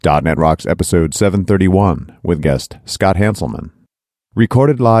.NET Rocks episode 731 with guest Scott Hanselman.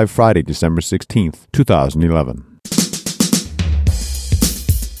 Recorded live Friday, December 16th, 2011.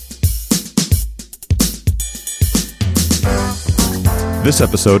 This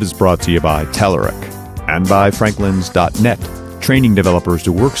episode is brought to you by Telerik and by Franklins.net, training developers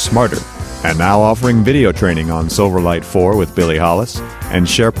to work smarter, and now offering video training on Silverlight 4 with Billy Hollis and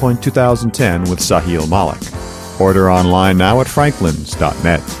SharePoint 2010 with Sahil Malik. Order online now at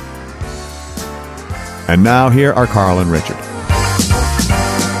franklins.net. And now here are Carl and Richard.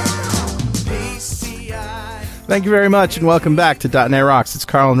 Thank you very much, and welcome back to .NET Rocks. It's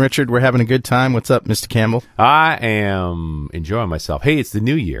Carl and Richard. We're having a good time. What's up, Mr. Campbell? I am enjoying myself. Hey, it's the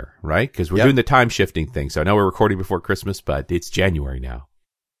new year, right? Because we're doing the time shifting thing. So I know we're recording before Christmas, but it's January now.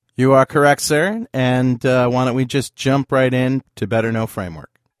 You are correct, sir. And why don't we just jump right in to Better Know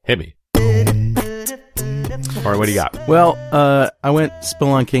Framework? Hit me. All right, what do you got? Well, I went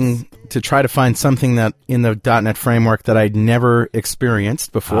spelunking to try to find something that in the .NET Framework that I'd never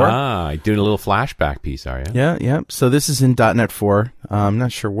experienced before. Doing a little flashback piece, are you? Yeah. So this is in .NET 4. I'm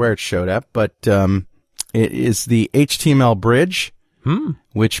not sure where it showed up, but it is the HTML bridge,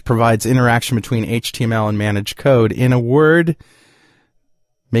 which provides interaction between HTML and managed code in a word,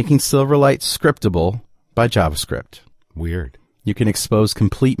 making Silverlight scriptable by JavaScript. Weird. You can expose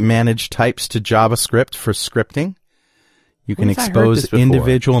complete managed types to JavaScript for scripting. You can expose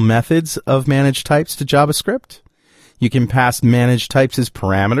individual methods of managed types to JavaScript. You can pass managed types as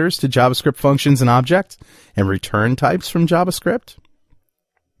parameters to JavaScript functions and objects and return types from JavaScript.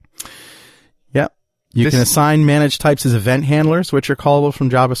 Yep. You can assign managed types as event handlers, which are callable from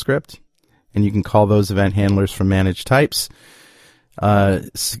JavaScript. And you can call those event handlers from managed types.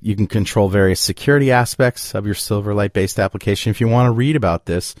 You can control various security aspects of your Silverlight-based application. If you want to read about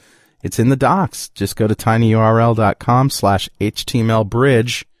this, it's in the docs. Just go to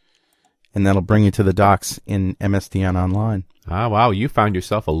tinyurl.com/htmlbridge, and that'll bring you to the docs in MSDN Online. Ah, wow. You found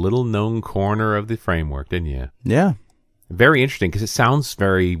yourself a little known corner of the framework, didn't you? Yeah. Very interesting, because it sounds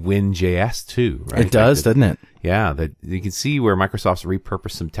very Win.js too, right? It does, doesn't it? Yeah. You can see where Microsoft's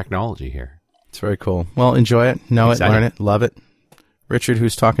repurposed some technology here. It's very cool. Well, enjoy it, know it, learn it, love it. Richard,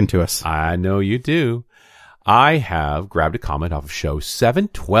 who's talking to us? I know you do. I have grabbed a comment off of show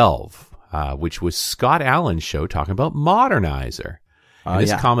 712, which was Scott Allen's show talking about Modernizer. And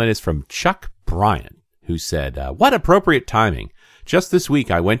this comment is from Chuck Bryant, who said, what appropriate timing. Just this week,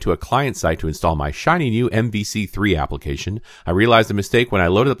 I went to a client site to install my shiny new MVC3 application. I realized a mistake when I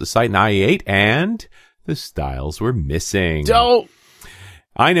loaded up the site in IE8, and the styles were missing. Don't!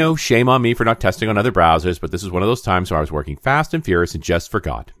 I know, shame on me for not testing on other browsers, but this is one of those times where I was working fast and furious and just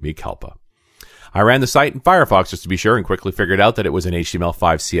forgot. Me culpa. I ran the site in Firefox just to be sure and quickly figured out that it was an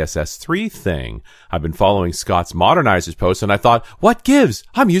HTML5 CSS3 thing. I've been following Scott's Modernizer's post, and I thought, what gives?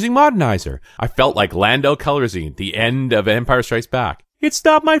 I'm using Modernizer. I felt like Lando Calrissian at the end of Empire Strikes Back. It's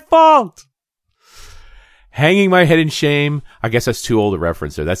not my fault. Hanging my head in shame. I guess that's too old a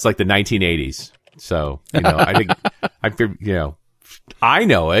reference there. That's like the 1980s. So, I think, I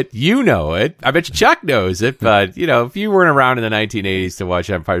know it. You know it. I bet you Chuck knows it. But, if you weren't around in the 1980s to watch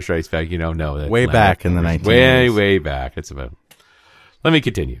Empire Strikes Back, you don't know that. Way back in the 1980s. Way back. It's about. Let me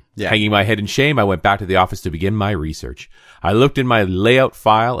continue. Yeah. Hanging my head in shame, I went back to the office to begin my research. I looked in my layout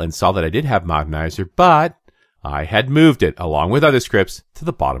file and saw that I did have Modernizer, but I had moved it, along with other scripts, to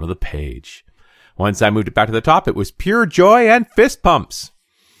the bottom of the page. Once I moved it back to the top, it was pure joy and fist pumps.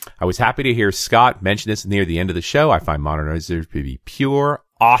 I was happy to hear Scott mention this near the end of the show. I find Modernizer to be pure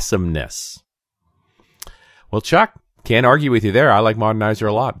awesomeness. Well, Chuck, can't argue with you there. I like Modernizer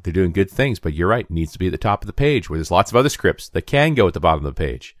a lot. They're doing good things, but you're right. It needs to be at the top of the page where there's lots of other scripts that can go at the bottom of the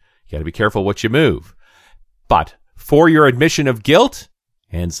page. You got to be careful what you move. But for your admission of guilt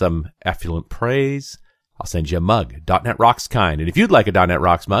and some effluent praise, I'll send you a mug, .NET Rocks kind. And if you'd like a .NET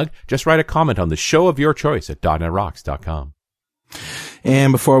Rocks mug, just write a comment on the show of your choice at .NETRocks.com.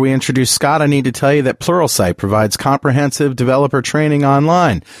 And before we introduce Scott, I need to tell you that Pluralsight provides comprehensive developer training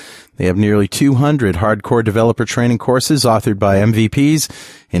online. They have nearly 200 hardcore developer training courses authored by MVPs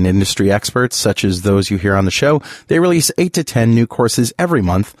and industry experts such as those you hear on the show. They release 8 to 10 new courses every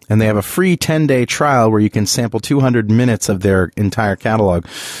month, and they have a free 10-day trial where you can sample 200 minutes of their entire catalog.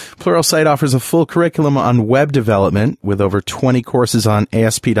 Pluralsight offers a full curriculum on web development with over 20 courses on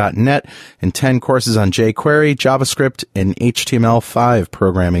ASP.NET and 10 courses on jQuery, JavaScript, and HTML5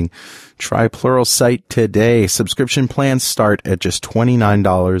 programming. Try Pluralsight today. Subscription plans start at just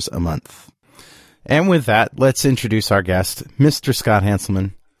 $29 a month. And with that, let's introduce our guest, Mr. Scott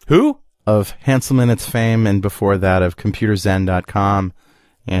Hanselman. Who? Of Hanselman its fame, and before that of ComputerZen.com,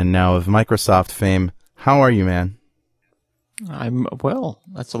 and now of Microsoft fame. How are you, man? Well,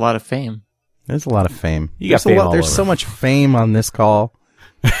 that's a lot of fame. There's a lot of fame. There's so much fame on this call,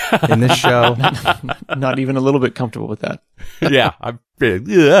 in this show. Not even a little bit comfortable with that. Yeah.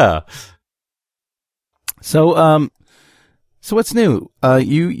 Yeah. So what's new?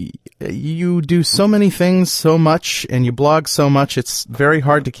 You do so many things so much, and you blog so much. It's very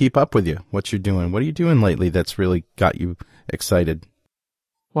hard to keep up with you. What you're doing? What are you doing lately that's really got you excited?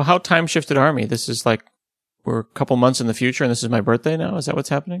 Well, how time shifted Army? This is like we're a couple months in the future, and this is my birthday now. Is that what's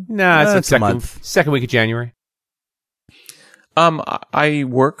happening? Nah, it's It's a month. second week of January. I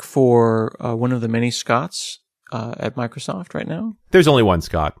work for one of the many Scots at Microsoft right now. There's only one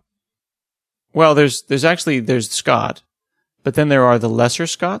Scott. Well, there's Scott, but then there are the lesser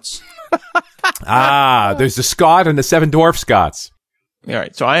Scots. There's the Scott and the Seven Dwarf Scots. All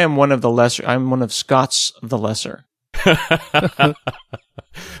right, so I am one of the lesser. I'm one of Scots the lesser.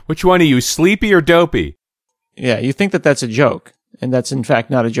 Which one are you, sleepy or dopey? Yeah, you think that that's a joke, and that's in fact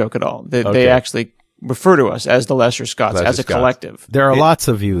not a joke at all. They Okay. actually refer to us as the lesser Scots, Lesser as a Scots. collective. There are lots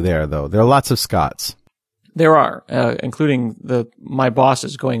of you there, though. There are lots of Scots. There are, including my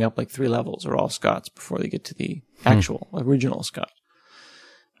bosses going up like 3 levels are all Scots before they get to the actual original Scot.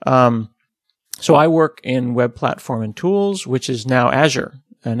 So I work in web platform and tools, which is now Azure.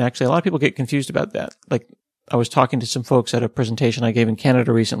 And actually a lot of people get confused about that. Like I was talking to some folks at a presentation I gave in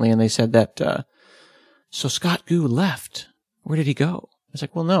Canada recently, and they said that, so Scott Goo left. Where did he go? I was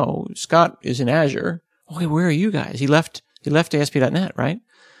like, well, no, Scott is in Azure. Okay, where are you guys? He left ASP.NET, right?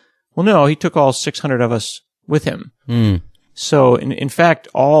 Well, no, he took all 600 of us with him. So, in fact,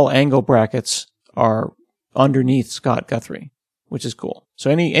 all angle brackets are underneath Scott Guthrie, which is cool. So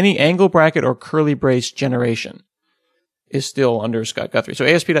any angle bracket or curly brace generation is still under Scott Guthrie. So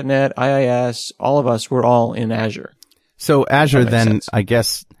ASP.NET, IIS, all of us, we're all in Azure. So Azure That makes then, sense. I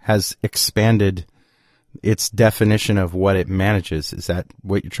guess, has expanded its definition of what it manages. Is that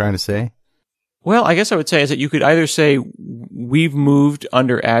what you're trying to say? Well, I guess I would say is that you could either say we've moved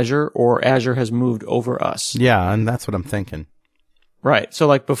under Azure or Azure has moved over us. Yeah, and that's what I'm thinking. Right. So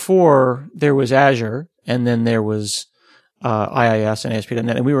like before there was Azure and then there was IIS and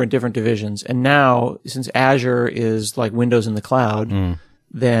ASP.NET, and we were in different divisions. And now, since Azure is like Windows in the cloud,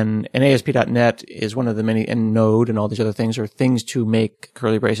 then and ASP.NET is one of the many, and Node and all these other things are things to make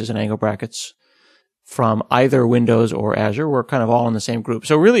curly braces and angle brackets from either Windows or Azure. We're kind of all in the same group.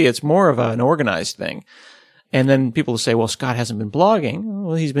 So really it's more of an organized thing. And then people say, well, Scott hasn't been blogging.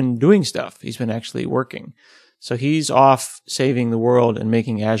 Well, he's been doing stuff. He's been actually working. So he's off saving the world and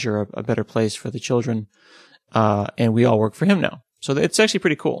making Azure a better place for the children. And we all work for him now. So it's actually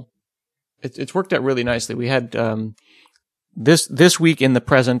pretty cool. It's worked out really nicely. We had, this week in the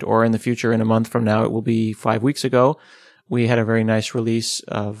present, or in the future in a month from now, it will be 5 weeks ago. We had a very nice release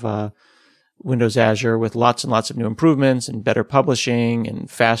of, Windows Azure with lots and lots of new improvements and better publishing and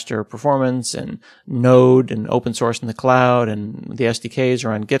faster performance and Node and open source in the cloud, and the SDKs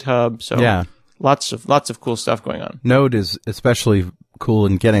are on GitHub. So Yeah. lots of cool stuff going on. Node is especially cool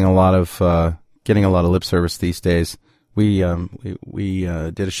in getting a lot of lip service these days. We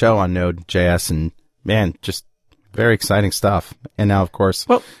did a show on Node.js, and man, just very exciting stuff. And now, of course,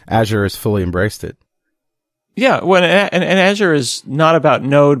 Azure has fully embraced it. Yeah, well, and Azure is not about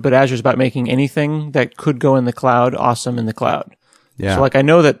Node, but Azure is about making anything that could go in the cloud awesome in the cloud. Yeah. So like I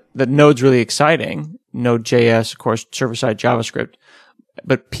know that Node's really exciting, Node.js, of course, server-side JavaScript,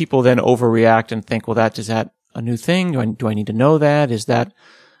 but people then overreact and think, well, is that a new thing? Do I need to know that? Is that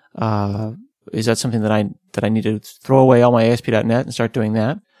something that I need to throw away all my ASP.NET and start doing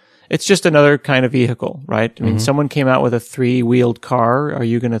that? It's just another kind of vehicle, right? I mean, someone came out with a 3-wheeled car. Are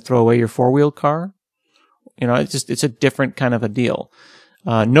you going to throw away your 4-wheeled car? You know, it's a different kind of a deal.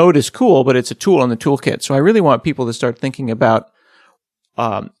 Node is cool, but it's a tool in the toolkit. So I really want people to start thinking about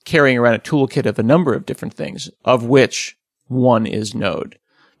carrying around a toolkit of a number of different things, of which one is Node.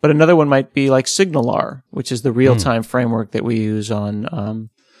 But another one might be like SignalR, which is the real-time framework that we use on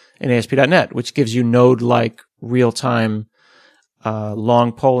in ASP.NET, which gives you Node-like real-time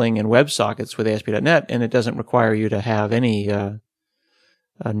long polling and WebSockets with ASP.NET, and it doesn't require you to have any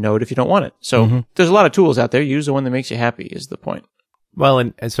Node if you don't want it. So there's a lot of tools out there. Use the one that makes you happy is the point. Well,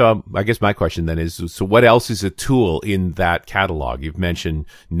 and so I guess my question then is, so what else is a tool in that catalog? You've mentioned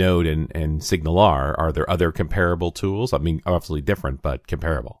Node and SignalR. Are there other comparable tools? I mean, obviously different, but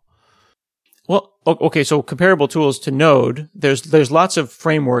comparable. Well, okay, so comparable tools to Node, there's lots of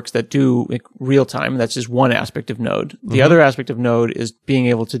frameworks that do real time. That's just one aspect of Node. The other aspect of Node is being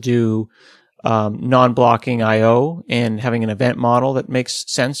able to do non-blocking I/O and having an event model that makes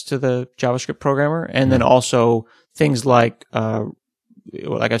sense to the JavaScript programmer. And then also things like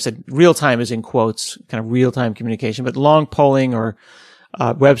like I said, real time is in quotes, kind of real time communication, but long polling or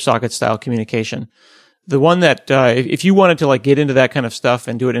WebSocket style communication. The one that, if you wanted to like get into that kind of stuff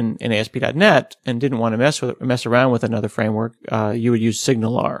and do it in ASP.NET and didn't want to mess around with another framework, you would use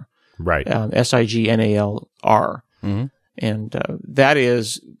SignalR. Right. SIGNALR. Mm-hmm. And, that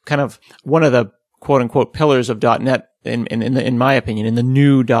is kind of one of the quote unquote pillars of .NET in my opinion, in the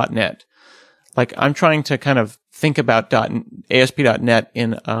new .NET. Like I'm trying to kind of think about ASP.NET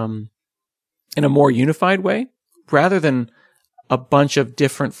in a more unified way rather than a bunch of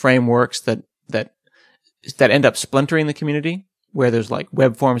different frameworks that end up splintering the community, where there's like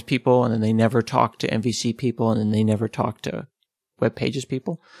web forms people and then they never talk to MVC people and then they never talk to web pages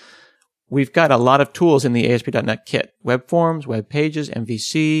people. We've got a lot of tools in the ASP.NET Kit: web forms, web pages,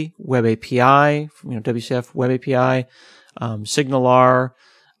 MVC, web API, WCF web API, SignalR,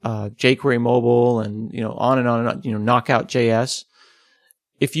 jQuery mobile, and on and on and on. Knockout.js.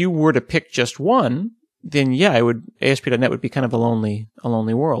 If you were to pick just one, then yeah, ASP.NET would be kind of a lonely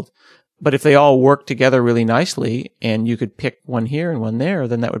world. But if they all work together really nicely and you could pick one here and one there,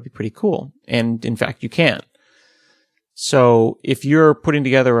 then that would be pretty cool. And in fact, you can. So if you're putting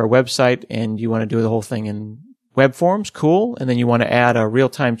together a website and you want to do the whole thing in web forms, cool. And then you want to add a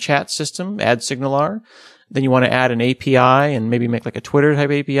real-time chat system, add SignalR. Then you want to add an API and maybe make like a Twitter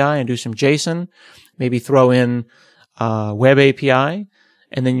type API and do some JSON. Maybe throw in web API.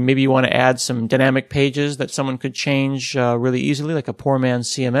 And then maybe you want to add some dynamic pages that someone could change really easily, like a poor man's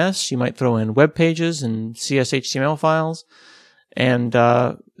CMS. You might throw in web pages and CSHTML files. And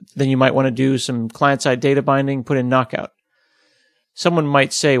then you might want to do some client-side data binding, put in Knockout. Someone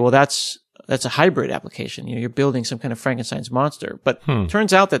might say, well, that's a hybrid application. You're building some kind of Frankenstein's monster. But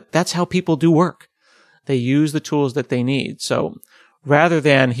turns out that that's how people do work. They use the tools that they need. So rather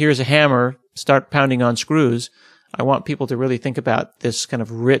than here's a hammer, start pounding on screws, I want people to really think about this kind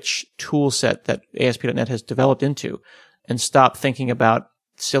of rich tool set that ASP.NET has developed into and stop thinking about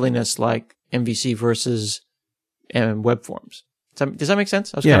silliness like MVC versus web forms. Does that make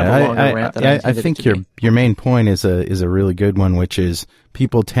sense? I was kind of a longer rant than I think your main point is a really good one, which is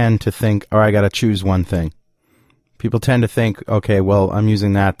people tend to think, I got to choose one thing. People tend to think, okay, well, I'm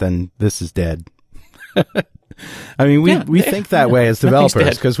using that, then this is dead. I mean, we think that way as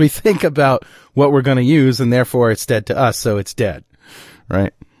developers because we think about what we're going to use and therefore it's dead to us, so it's dead,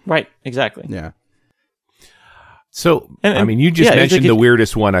 right? Right, exactly. Yeah. So, I mean, you just mentioned the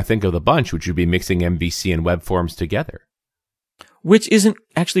weirdest one, I think, of the bunch, which would be mixing MVC and web forms together. Which isn't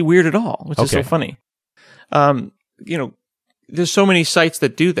actually weird at all, which is so funny. There's so many sites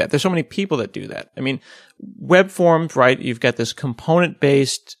that do that. There's so many people that do that. I mean, web forms, right? You've got this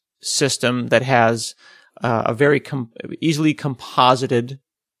component-based system that has a very easily composited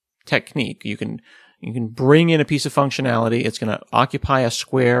technique. You can bring in a piece of functionality. It's going to occupy a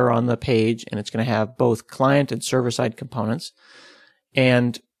square on the page, and it's going to have both client and server-side components.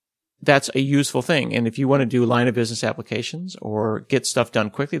 And that's a useful thing. And if you want to do line of business applications or get stuff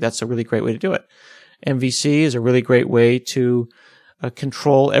done quickly, that's a really great way to do it. MVC is a really great way to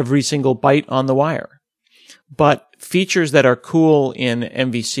control every single byte on the wire. But features that are cool in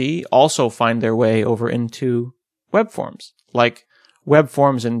MVC also find their way over into web forms. Like web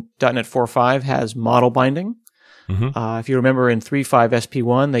forms in .NET 4.5 has model binding. Mm-hmm. If you remember in 3.5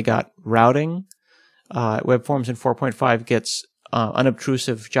 SP1, they got routing. Web forms in 4.5 gets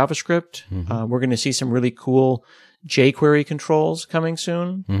unobtrusive JavaScript. Mm-hmm. We're going to see some really cool jQuery controls coming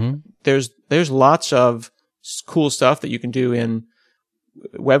soon. Mm-hmm. There's lots of cool stuff that you can do in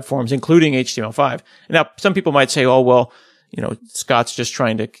web forms, including HTML5. Now, some people might say, oh, well, Scott's just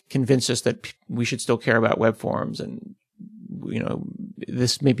trying to convince us that we should still care about web forms. And,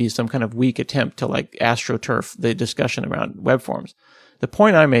 this may be some kind of weak attempt to like astroturf the discussion around web forms. The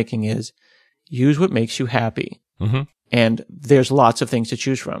point I'm making is use what makes you happy. Mm-hmm. And there's lots of things to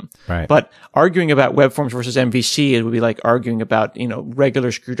choose from. Right. But arguing about web forms versus MVC, it would be like arguing about,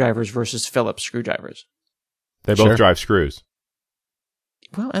 regular screwdrivers versus Phillips screwdrivers. They both drive screws.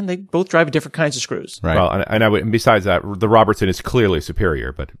 Well, and they both drive different kinds of screws. Right. Well, and besides that, the Robertson is clearly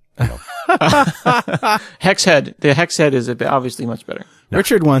superior, but, hex head. The hex head is obviously much better. No.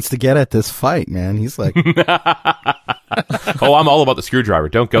 Richard wants to get at this fight, man. He's like, oh, I'm all about the screwdriver.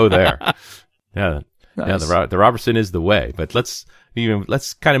 Don't go there. Yeah. Nice. Yeah, the Robertson is the way, but let's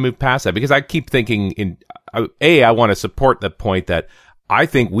kind of move past that because I keep thinking I want to support the point that I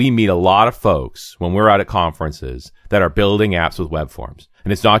think we meet a lot of folks when we're out at conferences that are building apps with web forms.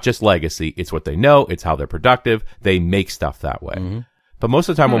 And it's not just legacy. It's what they know. It's how they're productive. They make stuff that way. Mm-hmm. But most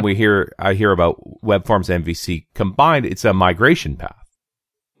of the time when I hear about web forms and MVC combined, it's a migration path.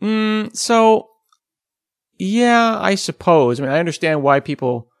 So Yeah, I suppose. I mean, I understand why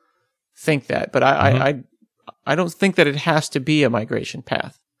people think that, but I don't think that it has to be a migration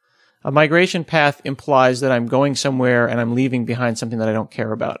path. A migration path implies that I'm going somewhere and I'm leaving behind something that I don't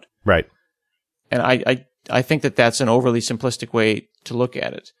care about. Right. And I think that that's an overly simplistic way to look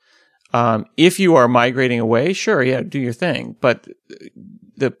at it. If you are migrating away, sure, yeah, do your thing. But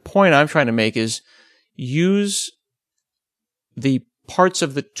the point I'm trying to make is use the parts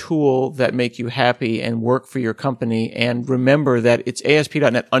of the tool that make you happy and work for your company, and remember that it's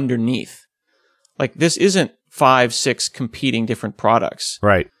ASP.NET underneath. Like, this isn't 5, 6 competing different products.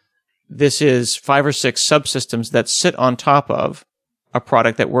 Right. This is 5 or 6 subsystems that sit on top of a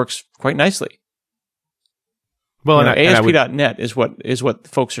product that works quite nicely. Well, ASP.NET is what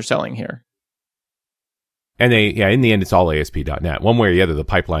folks are selling here. And in the end, it's all ASP.NET. One way or the other, the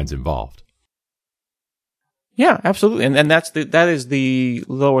pipeline's involved. Yeah, absolutely. And that is the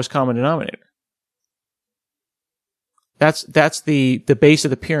lowest common denominator. That's the base of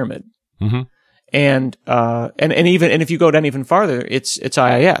the pyramid. Mm-hmm. And if you go down even farther, it's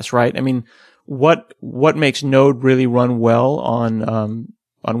IIS, right? I mean, what makes Node really run well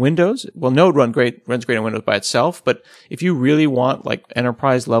on Windows? Well, Node runs great on Windows by itself, but if you really want like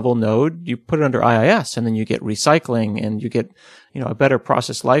enterprise level Node, you put it under IIS, and then you get recycling, and you get, a better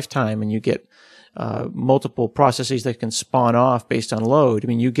process lifetime, and you get multiple processes that can spawn off based on load. I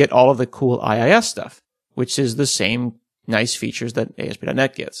mean, you get all of the cool IIS stuff, which is the same nice features that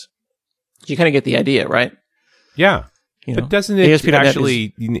ASP.NET gets. You kind of get the idea, right? Yeah. But doesn't it ASP.NET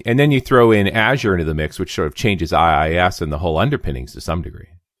actually, and then you throw in Azure into the mix, which sort of changes IIS and the whole underpinnings to some degree.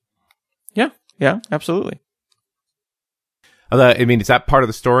 Yeah, absolutely. I mean, is that part of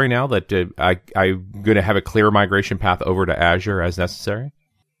the story now that I'm going to have a clear migration path over to Azure as necessary?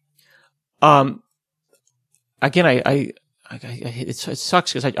 Again, it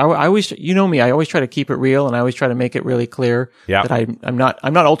sucks because I always, me, I always try to keep it real, and I always try to make it really clear that I'm not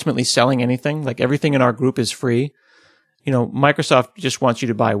ultimately selling anything. Like, everything in our group is free. Microsoft just wants you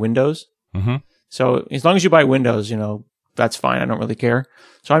to buy Windows. Mm-hmm. So as long as you buy Windows, that's fine. I don't really care.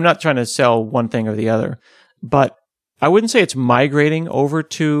 So I'm not trying to sell one thing or the other, but I wouldn't say it's migrating over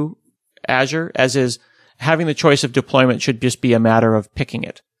to Azure, as is having the choice of deployment should just be a matter of picking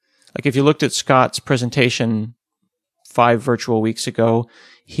it. Like, if you looked at Scott's presentation 5 virtual weeks ago,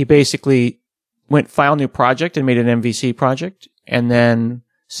 he basically went file new project and made an MVC project, and then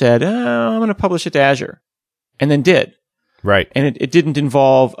said, I'm going to publish it to Azure, and then did. Right. And it didn't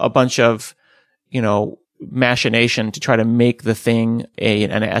involve a bunch of, machination to try to make the thing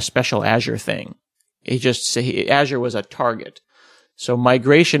a special Azure thing. He just said Azure was a target. So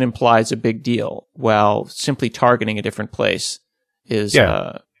migration implies a big deal, while simply targeting a different place is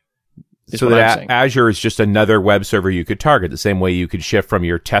so that Azure is just another web server you could target, the same way you could shift from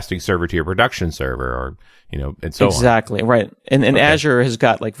your testing server to your production server, or and so on. Exactly, right. And Azure has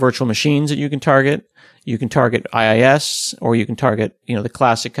got like virtual machines that you can target. You can target IIS, or you can target the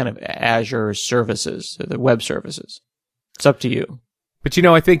classic kind of Azure services, the web services. It's up to you. But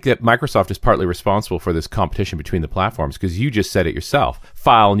I think that Microsoft is partly responsible for this competition between the platforms, because you just said it yourself: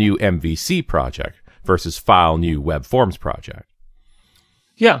 file new MVC project versus file new web forms project.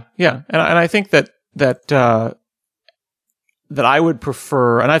 Yeah, and I think that I would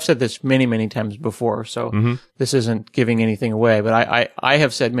prefer, and I've said this many, many times before, so this isn't giving anything away, but I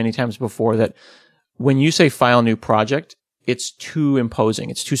have said many times before that when you say file new project, it's too imposing,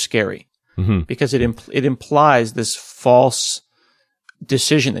 it's too scary, because it implies this false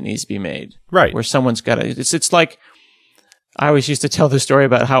decision that needs to be made, right? Where someone's got to. It's like, I always used to tell the story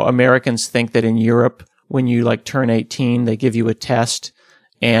about how Americans think that in Europe, when you like turn 18, they give you a test.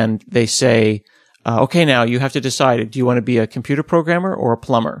 And they say, okay, now you have to decide, do you want to be a computer programmer or a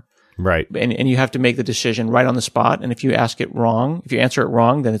plumber? Right. And you have to make the decision right on the spot. And if you answer it wrong,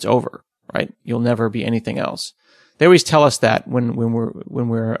 then it's over, right? You'll never be anything else. They always tell us that when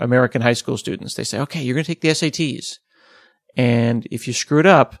we're American high school students. They say, okay, you're going to take the SATs. And if you screw it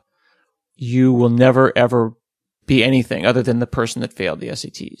up, you will never, ever be anything other than the person that failed the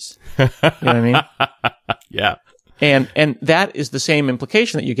SATs. You know what I mean? Yeah. And that is the same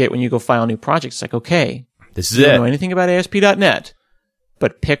implication that you get when you go file new projects. It's like, okay, this is you it. don't know anything about ASP.NET,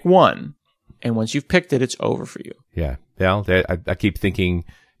 but pick one. And once you've picked it, it's over for you. Yeah. Well, I keep thinking,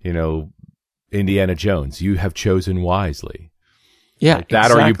 Indiana Jones, you have chosen wisely. Yeah. Like that,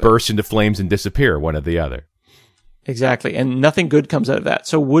 exactly. Or you burst into flames and disappear, one or the other. Exactly. And nothing good comes out of that.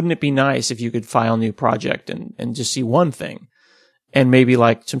 So wouldn't it be nice if you could file a new project and just see one thing and maybe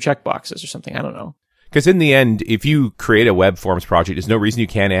like some checkboxes or something? I don't know. Because in the end, if you create a web forms project, there's no reason you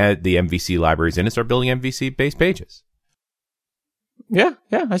can't add the MVC libraries in and start building MVC-based pages. Yeah,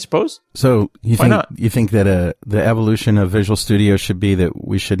 I suppose. So Why not? you think that the evolution of Visual Studio should be that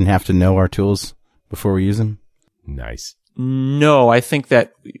we shouldn't have to know our tools before we use them? Nice. No, I think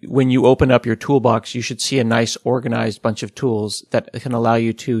that when you open up your toolbox, you should see a nice organized bunch of tools that can allow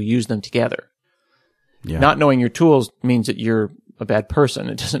you to use them together. Yeah. Not knowing your tools means that you're a bad person.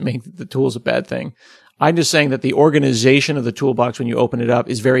 It doesn't make the tools a bad thing. I'm just saying that the organization of the toolbox when you open it up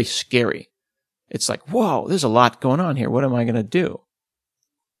is very scary. It's like, whoa, there's a lot going on here. What am I going to do?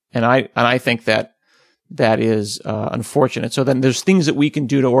 And I think that is unfortunate. So then there's things that we can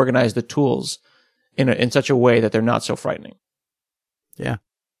do to organize the tools in such a way that they're not so frightening. Yeah.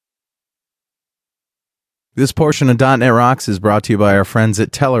 This portion of .NET Rocks is brought to you by our friends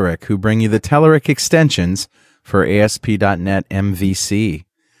at Telerik, who bring you the Telerik extensions for ASP.NET MVC.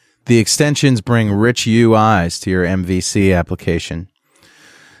 The extensions bring rich UIs to your MVC application.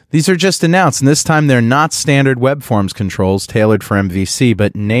 These are just announced, and this time they're not standard web forms controls tailored for MVC,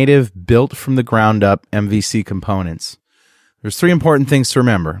 but native, built from the ground up MVC components. There's 3 important things to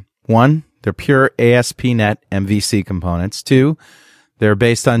remember. 1, they're pure ASP.NET MVC components. 2, they're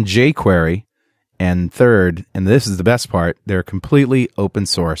based on jQuery. And 3rd, and this is the best part, they're completely open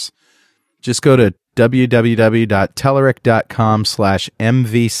source. Just go to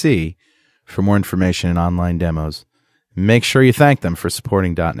www.telerik.com/MVC for more information and online demos. Make sure you thank them for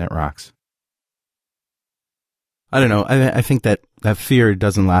supporting .NET Rocks. I don't know. I think that fear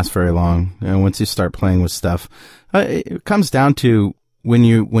doesn't last very long. Once you start playing with stuff, it comes down to when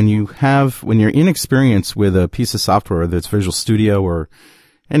you're inexperienced with a piece of software, whether it's Visual Studio or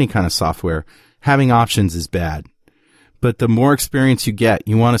any kind of software, having options is bad. But the more experience you get,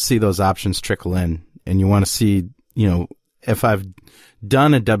 you want to see those options trickle in, and you want to see, if I've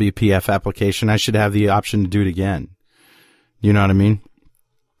done a WPF application, I should have the option to do it again. You know what I mean?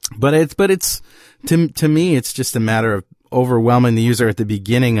 But it's to me, it's just a matter of overwhelming the user at the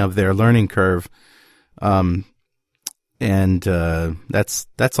beginning of their learning curve. And that's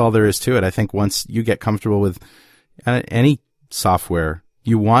all there is to it. I think once you get comfortable with any software,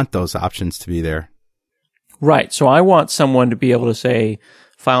 you want those options to be there. Right. So I want someone to be able to say,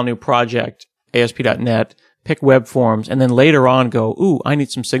 file new project, ASP.NET, pick web forms, and then later on go, ooh, I need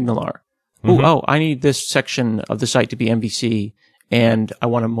some SignalR. Ooh, oh, I need this section of the site to be MVC, and I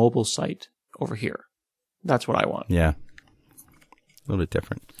want a mobile site over here. That's what I want. Yeah. A little bit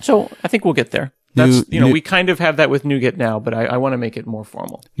different. So I think we'll get there. We kind of have that with NuGet now, but I want to make it more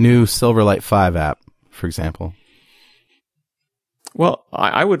formal. New Silverlight 5 app, for example. Well,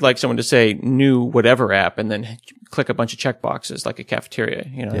 I would like someone to say new whatever app and then click a bunch of checkboxes like a cafeteria.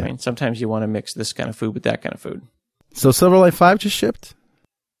 You know what I mean? Sometimes you want to mix this kind of food with that kind of food. So Silverlight 5 just shipped?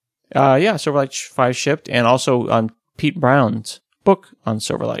 Yeah, Silverlight 5 shipped, and also Pete Brown's book on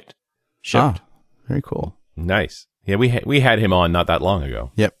Silverlight shipped. Ah, very cool. Nice. Yeah, we had him on not that long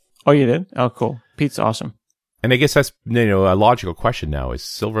ago. Yep. Oh, you did? Oh, cool. Pete's awesome. And I guess that's a logical question now is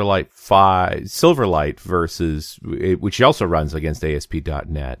Silverlight versus, which also runs against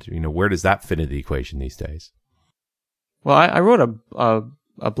ASP.NET. Where does that fit into the equation these days? Well, I wrote a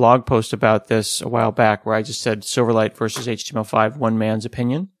blog post about this a while back where I just said Silverlight versus HTML5, one man's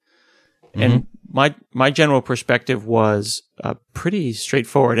opinion. And my general perspective was pretty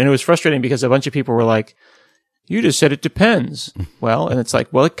straightforward. And it was frustrating because a bunch of people were like, you just said it depends. Well, and it's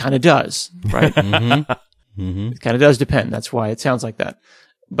like, well, it kind of does, right? It kind of does depend. That's why it sounds like that.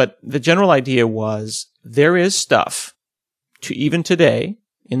 But the general idea was there is stuff to even today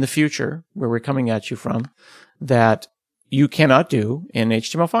in the future where we're coming at you from that you cannot do in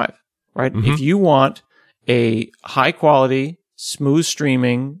HTML5, right? If you want a high quality, smooth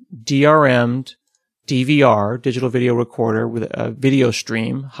streaming, DRM'd DVR, digital video recorder with a video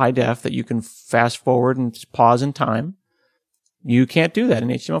stream, high def that you can fast forward and pause in time, you can't do that in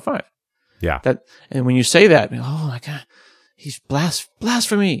HTML5. Yeah. And when you say that, oh my God, he's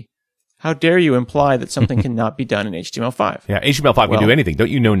blasphemy. How dare you imply that something cannot be done in HTML5? Yeah, HTML5 can do anything. Don't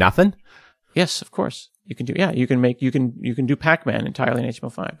you know nothing? Yes, of course. You can do, you can do Pac-Man entirely in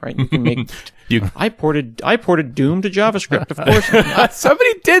HTML5, right? You can make, I ported Doom to JavaScript, of course.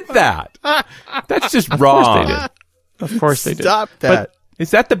 Somebody did that. That's just wrong. Of course they did. Stop that. But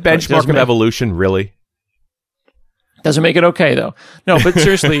is that the benchmark of evolution, really? Doesn't make it okay, though. No, but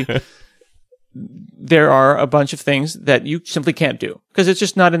seriously, there are a bunch of things that you simply can't do because it's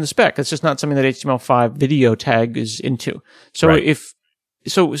just not in the spec. It's just not something that HTML5 video tag is into. So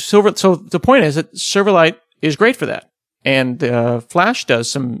So the point is that Silverlight is great for that. And Flash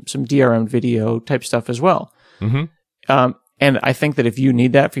does some DRM video type stuff as well. And I think that if you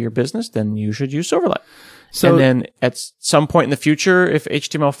need that for your business, then you should use Silverlight. And then at some point in the future, if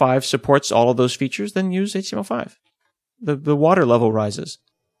HTML5 supports all of those features, then use HTML5. the water level rises.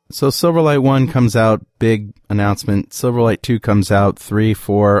 So Silverlight 1 comes out, big announcement. Silverlight 2 comes out, 3,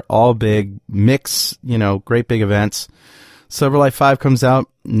 4, all big, mix, great big events. Silverlight 5 comes out,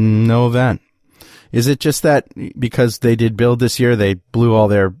 no event. Is it just that because they did build this year,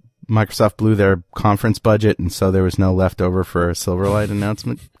 Microsoft blew their conference budget, and so there was no leftover for a Silverlight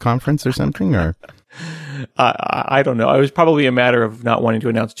announcement conference or something? Or I don't know. It was probably a matter of not wanting to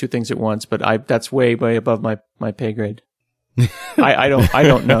announce two things at once, but that's way above my pay grade. I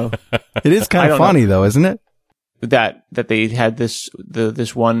don't know. It is kind of funny though, isn't it? That they had this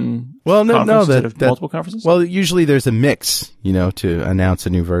one. Well, no, instead of multiple conferences. Well, usually there's a mix, to announce a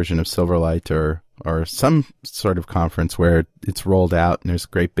new version of Silverlight or some sort of conference where it's rolled out and there's a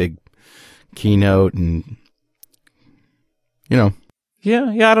great big keynote and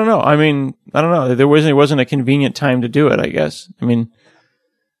Yeah, I don't know. I mean, I don't know. There wasn't a convenient time to do it, I guess. I mean,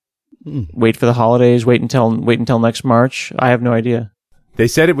 wait for the holidays, wait until next March. I have no idea. They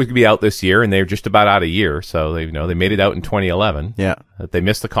said it would be out this year, and they're just about out a year. So they made it out in 2011. Yeah, they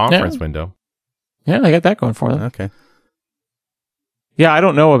missed the conference window. Yeah, they got that going for them. Okay. Yeah, I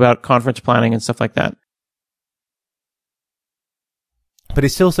don't know about conference planning and stuff like that. But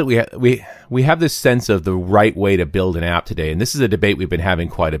it's still that we have this sense of the right way to build an app today, and this is a debate we've been having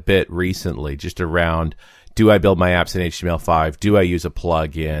quite a bit recently, just around: do I build my apps in HTML5? Do I use a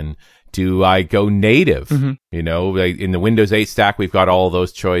plugin? Do I go native? Mm-hmm. Like in the Windows 8 stack, we've got all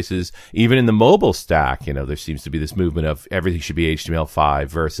those choices. Even in the mobile stack, there seems to be this movement of everything should be HTML5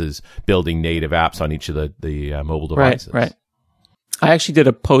 versus building native apps on each of the mobile devices. Right. I actually did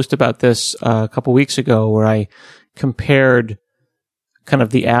a post about this a couple weeks ago where I compared kind of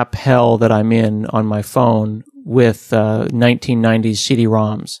the app hell that I'm in on my phone with 1990s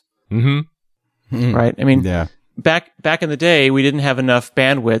CD-ROMs. Mm-hmm. Right? I mean, yeah. Back in the day, we didn't have enough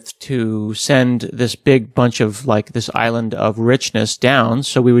bandwidth to send this big bunch of this island of richness down,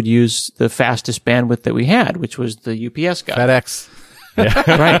 so we would use the fastest bandwidth that we had, which was the UPS guy. FedEx.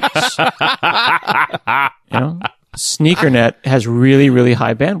 Right. SneakerNet has really, really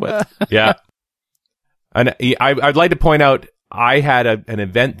high bandwidth. Yeah. And I'd like to point out, I had an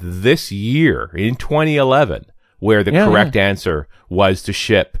event this year in 2011 where the correct answer was to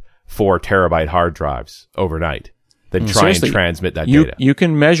ship 4 terabyte hard drives overnight, then try and transmit that data. You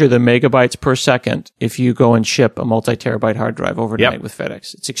can measure the megabytes per second if you go and ship a multi-terabyte hard drive overnight with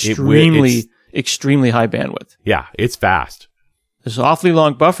FedEx. It's extremely high bandwidth. Yeah, it's fast. There's awfully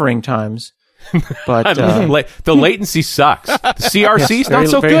long buffering times, but the latency sucks. The CRC is not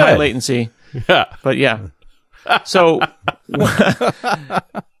so very good. High latency. Yeah, but yeah. So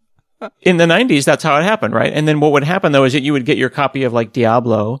in the 90s, that's how it happened, right? And then what would happen though is that you would get your copy of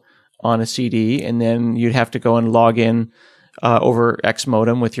Diablo on a CD, and then you'd have to go and log in over X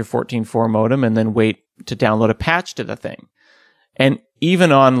modem with your 14.4 modem, and then wait to download a patch to the thing. And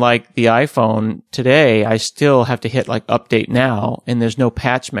even on the iPhone today, I still have to hit update now, and there's no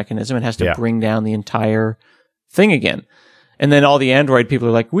patch mechanism. It has to bring down the entire thing again. And then all the Android people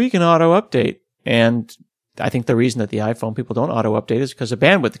are like, we can auto update. And I think the reason that the iPhone people don't auto update is because of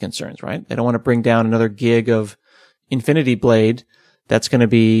bandwidth concerns, right? They don't want to bring down another gig of Infinity Blade that's going to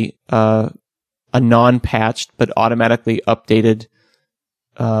be a non-patched but automatically updated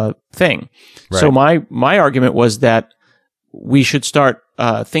thing. Right. So my argument was that we should start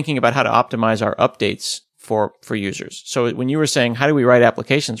thinking about how to optimize our updates for users. So when you were saying, how do we write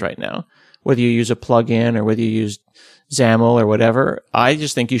applications right now, whether you use a plugin or whether you use XAML or whatever, I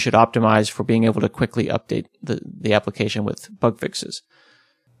just think you should optimize for being able to quickly update the application with bug fixes.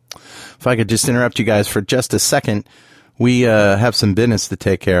 If I could just interrupt you guys for just a second, we have some business to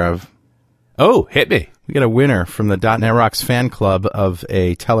take care of. Oh, hit me. We got a winner from the .NET Rocks fan club of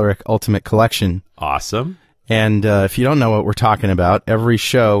a Telerik Ultimate Collection. Awesome. And if you don't know what we're talking about, every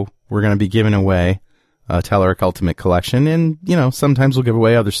show we're going to be giving away a Telerik Ultimate Collection. And, sometimes we'll give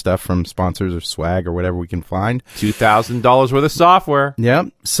away other stuff from sponsors or swag or whatever we can find. $2,000 worth of software. Yep.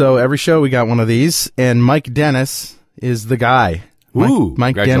 So every show we got one of these. And Mike Dennis is the guy. Ooh,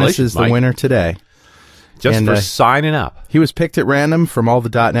 Mike Dennis is the winner today. Just for signing up. He was picked at random from all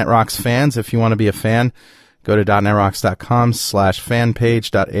the .NET Rocks fans. If you want to be a fan, go to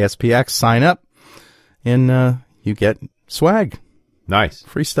 .NETRocks.com/fanpage.aspx, sign up, and you get swag. Nice.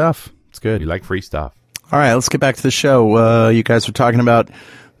 Free stuff. It's good. You like free stuff. All right, let's get back to the show. You guys were talking about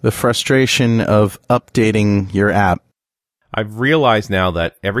the frustration of updating your app. I've realized now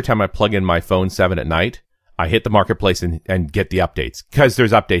that every time I plug in my phone 7 at night, I hit the marketplace and get the updates, because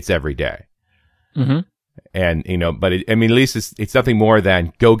there's updates every day. Mm-hmm. And, but at least it's nothing more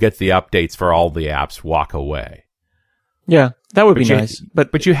than go get the updates for all the apps, walk away. Yeah, that would be you- nice.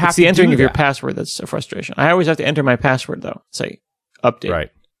 But you have it's the to entering do of your that. password that's a frustration. I always have to enter my password though. Say update.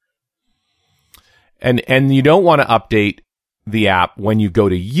 Right. And you don't want to update the app when you go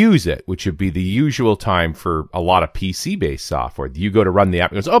to use it, which would be the usual time for a lot of PC-based software. You go to run the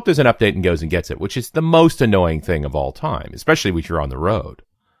app, it goes, oh, there's an update, and goes and gets it, which is the most annoying thing of all time, especially when you're on the road.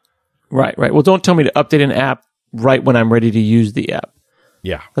 Right. Well, don't tell me to update an app right when I'm ready to use the app.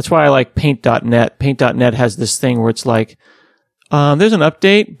 Yeah. That's why I like Paint.net. Paint.net has this thing where it's like, there's an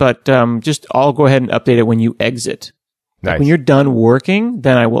update, but just I'll go ahead and update it when you exit. Nice. When you're done working,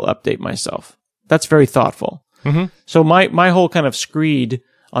 then I will update myself. That's very thoughtful. Mm-hmm. So my whole kind of screed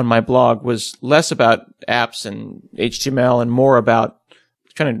on my blog was less about apps and HTML and more about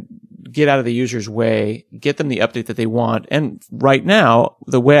trying to get out of the user's way, get them the update that they want. And right now,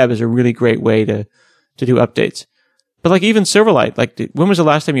 the web is a really great way to do updates. But like even Silverlight, like when was the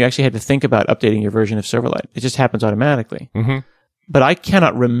last time you actually had to think about updating your version of Silverlight? It just happens automatically. Mm-hmm. But I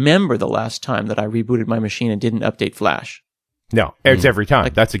cannot remember the last time that I rebooted my machine and didn't update Flash. No, it's every time.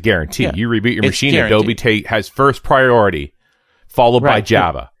 Like, that's a guarantee. yeah, You reboot your it's machine, guaranteed. Adobe has first priority, followed by Right.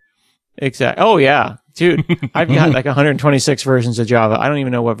 Java. Exactly. Oh yeah, dude. I've got like 126 versions of Java. I don't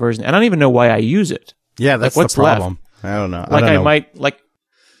even know what version. I don't even know why I use it. Yeah, that's what's the problem. I don't know. Like I I, don't know.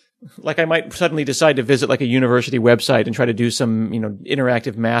 might suddenly decide to visit like a university website and try to do some,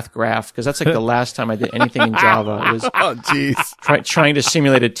 interactive math graph because that's like the last time I did anything in Java. It was Oh, jeez. trying to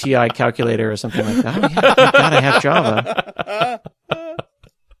simulate a TI calculator or something like that. Oh, yeah, thank God I have Java.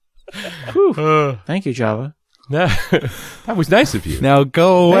 Whew. Thank you, Java. That was nice of you. Now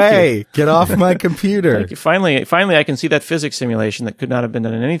go away. Get off my computer. Thank you. Finally, I can see that physics simulation that could not have been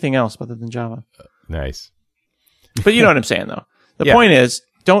done in anything else other than Java. Nice. But you know what I'm saying, though. The Yeah. point is,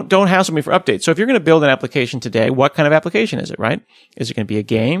 don't hassle me for updates. So if you're going to build an application today, what kind of application is it, right? Is it going to be a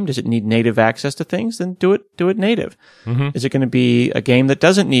game? Does it need native access to things? Then do it native. Mm-hmm. Is it going to be a game that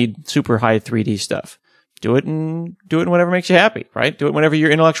doesn't need super high 3D stuff? Do it in whatever makes you happy, right? Do it whenever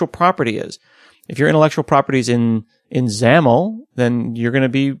your intellectual property is. If your intellectual property is in XAML, then you're going to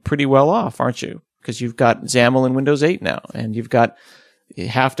be pretty well off, aren't you? Because you've got XAML in Windows 8 now, and you've got a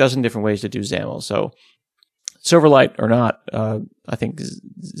half dozen different ways to do XAML. So Silverlight or not, I think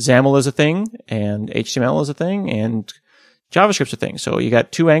XAML is a thing, and HTML is a thing, and JavaScript's a thing. So you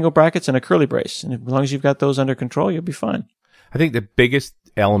got two angle brackets and a curly brace, and as long as you've got those under control, you'll be fine. I think the biggest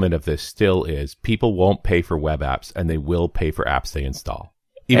element of this still is people won't pay for web apps, and they will pay for apps they install.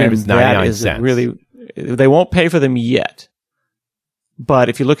 Even if it's 99 cents. Really, they won't pay for them yet. But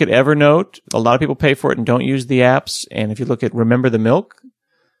if you look at Evernote, a lot of people pay for it and don't use the apps. And if you look at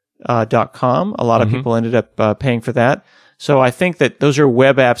rememberthemilk.com, a lot of people ended up paying for that. So I think that those are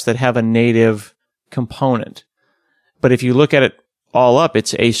web apps that have a native component. But if you look at it all up,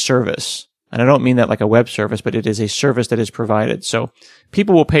 it's a service. And I don't mean that like a web service, but it is a service that is provided. So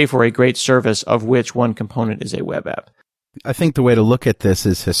people will pay for a great service of which one component is a web app. I think the way to look at this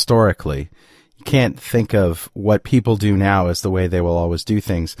is historically. You can't think of what people do now as the way they will always do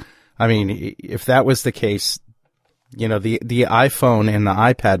things. I mean, if that was the case, the iPhone and the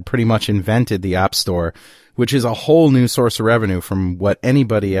iPad pretty much invented the App Store, which is a whole new source of revenue from what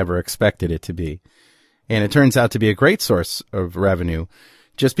anybody ever expected it to be. And it turns out to be a great source of revenue.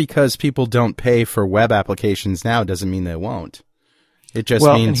 Just because people don't pay for web applications now doesn't mean they won't. It just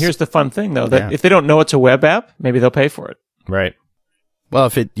means... and here's the fun thing, though, that if they don't know it's a web app, maybe they'll pay for it. Right. Well,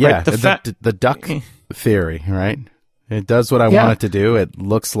 if it, Right, the duck theory, right? It does what I want it to do. It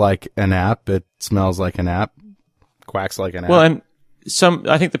looks like an app. It smells like an app. Quacks like an app. Well, and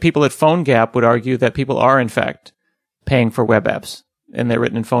I think the people at PhoneGap would argue that people are, in fact, paying for web apps. And they're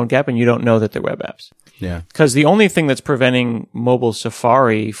written in PhoneGap, and you don't know that they're web apps. Yeah. Because the only thing that's preventing mobile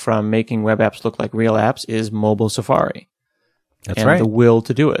Safari from making web apps look like real apps is mobile Safari. That's and right. the will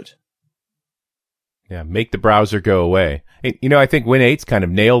to do it. Yeah, make the browser go away. I think Win8's kind of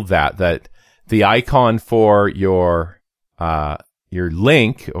nailed that the icon for your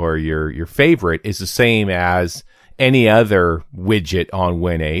link or your favorite is the same as any other widget on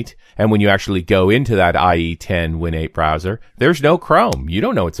Win8. And when you actually go into that IE10 Win8 browser, there's no Chrome. You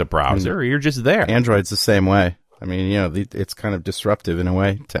don't know it's a browser. You're just there. Android's the same way. I mean, it's kind of disruptive in a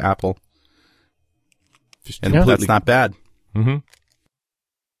way to Apple. And that's not bad. Mm-hmm.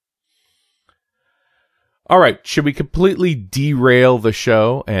 All right. Should we completely derail the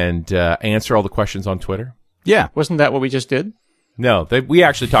show and answer all the questions on Twitter? Yeah. Wasn't that what we just did? No, we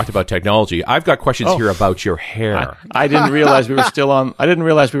actually talked about technology. I've got questions here about your hair. I didn't realize we were still on. I didn't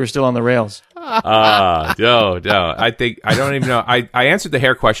realize we were still on the rails. No. I don't even know. I answered the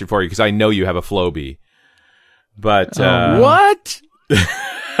hair question for you because I know you have a Flowbee. But what?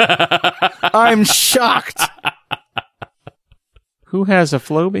 I'm shocked. Who has a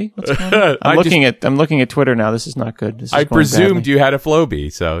Floby? What's going on? I'm looking at Twitter now. This is not good. This is I going presumed badly. you had a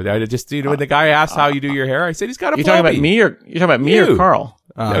Floby, so I just when the guy asked how you do your hair, I said he's got a Floby. You talking about me or Carl?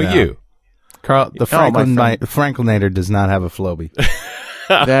 No, you. Carl, the Franklinator does not have a Floby.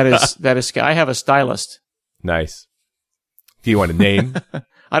 that is. I have a stylist. Nice. Do you want a name?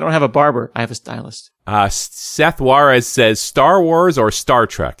 I don't have a barber. I have a stylist. Seth Juarez says Star Wars or Star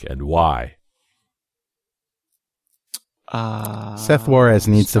Trek, and why? Seth Juarez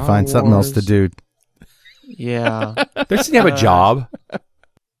needs to find something else to do. Yeah. Doesn't he have a job?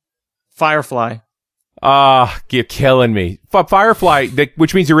 Firefly. You're killing me. Firefly,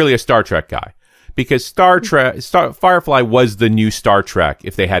 which means you're really a Star Trek guy. Because Firefly was the new Star Trek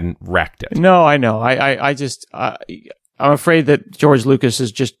if they hadn't wrecked it. No, I know. I'm afraid that George Lucas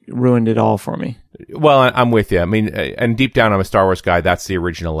has just ruined it all for me. Well, I'm with you. I mean, and deep down, I'm a Star Wars guy. That's the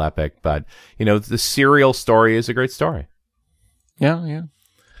original epic. But, the serial story is a great story. Yeah.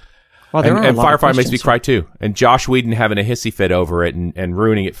 Well, and Firefly makes me cry too. And Josh Whedon having a hissy fit over it and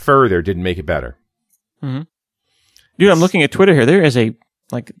ruining it further didn't make it better. Mm-hmm. Dude, I'm looking at Twitter here. There is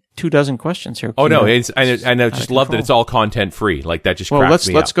 24 questions here. Oh no, and I just love that it's all content free. Like that just cracks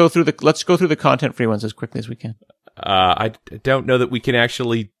me up. Let's go through the content free ones as quickly as we can. I don't know that we can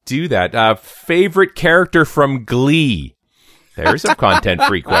actually do that. Favorite character from Glee. There's a content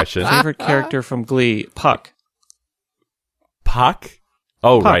free question. Favorite character from Glee. Puck. Puck?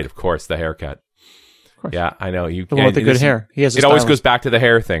 Oh, Puck. Right, of course, the haircut. Of course. Yeah, I know. The one with the good hair. He has. It always goes back to the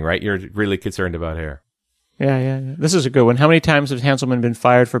hair thing, right? You're really concerned about hair. Yeah. This is a good one. How many times has Hanselman been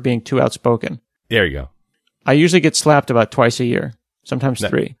fired for being too outspoken? There you go. I usually get slapped about twice a year, sometimes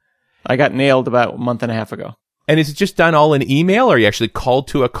 3. I got nailed about a month and a half ago. And is it just done all in email, or are you actually called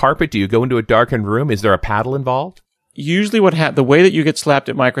to a carpet? Do you go into a darkened room? Is there a paddle involved? Usually the way that you get slapped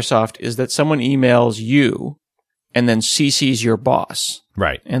at Microsoft is that someone emails you and then CCs your boss.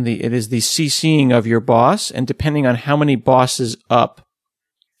 Right. And it is the CCing of your boss, and depending on how many bosses up,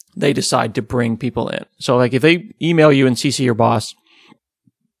 they decide to bring people in. So like if they email you and CC your boss,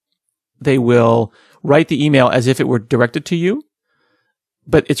 they will write the email as if it were directed to you,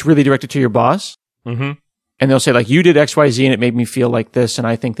 but it's really directed to your boss. Mm-hmm. And they'll say like, you did XYZ and it made me feel like this, and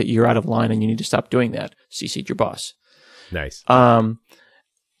I think that you're out of line and you need to stop doing that. CC'd your boss. Nice.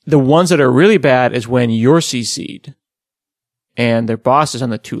 The ones that are really bad is when you're CC'd and their boss is on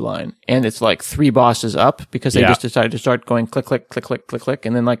the 2 line, and it's like 3 bosses up because they just decided to start going click, click, click, click, click, click,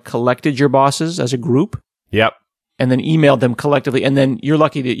 and then like collected your bosses as a group. Yep. And then emailed them collectively, and then you're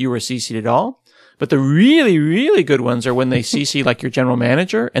lucky that you were CC'd at all. But the really, really good ones are when they CC like your general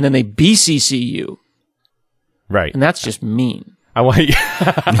manager, and then they BCC you. Right. And that's just mean. I want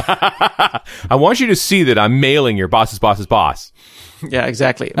you to see that I'm mailing your boss's boss's boss. Yeah,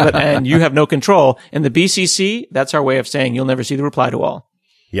 exactly. And you have no control. And the BCC, that's our way of saying you'll never see the reply to all.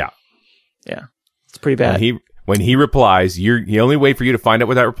 Yeah. Yeah. It's pretty bad. When he replies, the only way for you to find out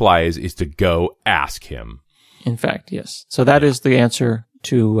what that reply is to go ask him. In fact, yes. So that is the answer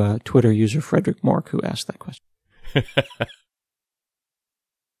to Twitter user Frederick Mork, who asked that question.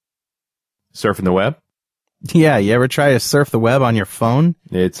 Surfing the web? Yeah, you ever try to surf the web on your phone?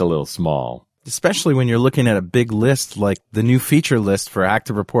 It's a little small. Especially when you're looking at a big list like the new feature list for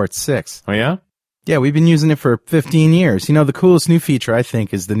Active Report 6. Oh, yeah? Yeah, we've been using it for 15 years. The coolest new feature, I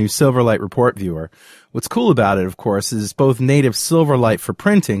think, is the new Silverlight Report Viewer. What's cool about it, of course, is both native Silverlight for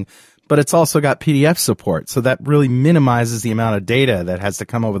printing, but it's also got PDF support, so that really minimizes the amount of data that has to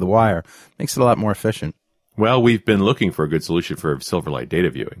come over the wire. Makes it a lot more efficient. Well, we've been looking for a good solution for Silverlight data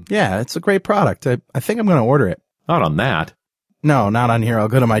viewing. Yeah, it's a great product. I think I'm going to order it. Not on that. No, not on here. I'll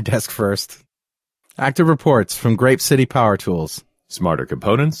go to my desk first. Active Reports from Grape City Power Tools. Smarter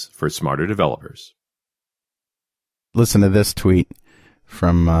components for smarter developers. Listen to this tweet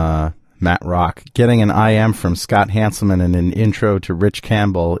from Matt Rock. Getting an IM from Scott Hanselman and an intro to Rich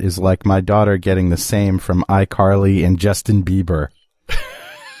Campbell is like my daughter getting the same from iCarly and Justin Bieber.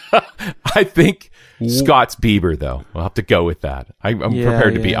 I think Scott's Bieber, though. I'll have to go with that. I'm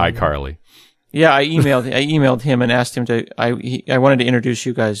prepared to be iCarly. Yeah, I emailed him and asked him to. I wanted to introduce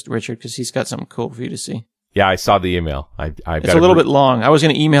you guys, Richard, because he's got something cool for you to see. Yeah, I saw the email. It's a little bit long. I was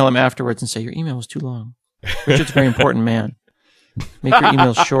going to email him afterwards and say your email was too long. Richard's a very important man. Make your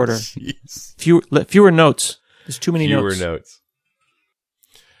emails shorter. Fewer notes. There's too many notes.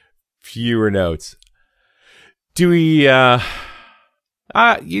 Fewer notes. Do we?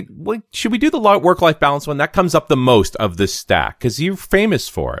 Should we do the work-life balance one? That comes up the most of this stack because you're famous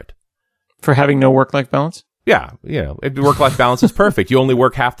for it. For having no work-life balance? Yeah, work-life balance is perfect. You only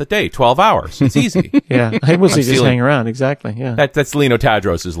work half the day, 12 hours. It's easy. Yeah, I mostly just hang around. Exactly. Yeah, That's Lino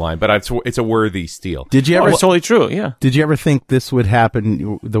Tadros' line, but it's a worthy steal. Did you ever? it's totally true. Yeah. Did you ever think this would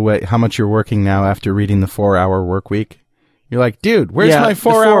happen? The way how much you're working now after reading the 4-hour work week? You're like, dude, where's my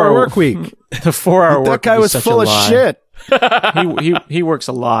 4-hour work week? The 4-hour work. That guy was full of shit. He works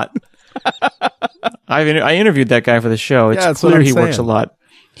a lot. I interviewed that guy for the show. It's clear he works a lot.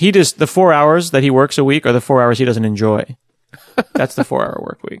 He just the 4 hours that he works a week are the 4 hours he doesn't enjoy. That's the 4-hour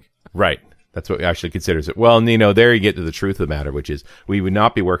work week. Right. That's what actually considers it. Well, there you get to the truth of the matter, which is we would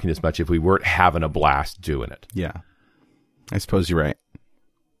not be working as much if we weren't having a blast doing it. Yeah. I suppose you're right.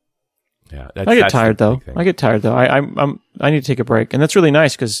 Yeah. I get tired though. I need to take a break, and that's really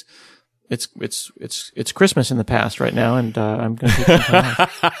nice because it's Christmas in the past right now, and I'm going to take some time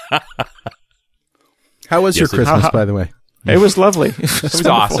off. How was your Christmas, by the way? It was lovely. It was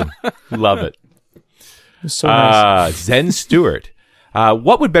awesome. Love it. It was so nice. Zen Stewart.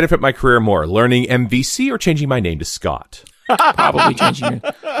 What would benefit my career more, learning MVC or changing my name to Scott? Probably changing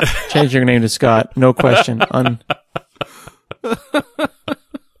your name to Scott. No question.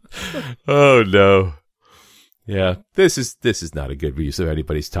 Oh no. Yeah, this is not a good use of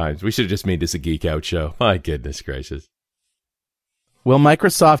anybody's time. We should have just made this a geek out show. My goodness gracious. Will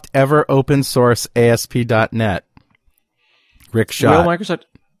Microsoft ever open source ASP.NET? Rick Schott. Will Microsoft?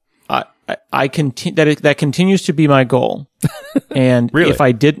 That continues to be my goal. And really? If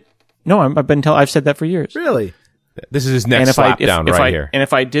I did, no, I've said that for years. Really? This is his next slapdown right here. And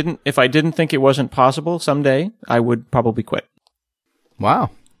if I didn't think it wasn't possible someday, I would probably quit. Wow.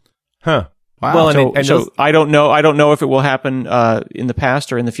 Huh. Wow. Well, so I don't know. I don't know if it will happen in the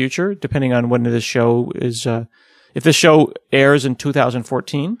past or in the future, depending on when this show is. If this show airs in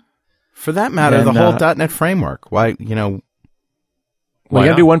 2014, for that matter, the whole .NET framework. Why, we got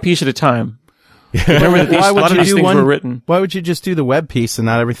to do one piece at a time. Remember that a lot of these things were written. Why would you just do the web piece and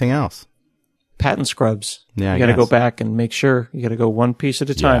not everything else? Patent scrubs. Yeah, you got to go back and make sure. You got to go one piece at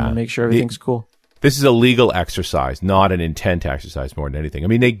a time and make sure everything's cool. This is a legal exercise, not an intent exercise more than anything. I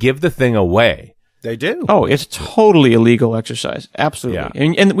mean, they give the thing away. They do. Oh, it's totally a legal exercise. Absolutely.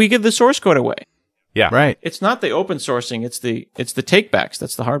 Yeah. And we give the source code away. Yeah. Right. It's not the open sourcing, it's the takebacks.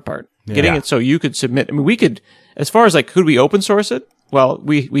 That's the hard part. Yeah. Getting it so you could submit. I mean, we could, as far as could we open source it? Well,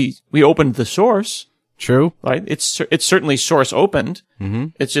 we opened the source. True. Right? It's certainly source opened. Mm-hmm.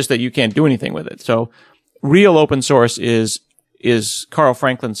 It's just that you can't do anything with it. So real open source is Carl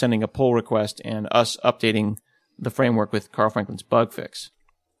Franklin sending a pull request and us updating the framework with Carl Franklin's bug fix.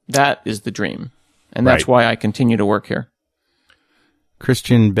 That is the dream. And that's why I continue to work here.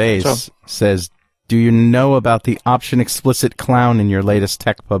 Christian Bass says, do you know about the option explicit clown in your latest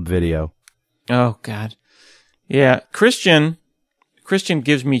TechPub video? Oh, God. Yeah. Christian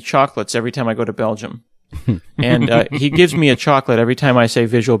gives me chocolates every time I go to Belgium. And he gives me a chocolate every time I say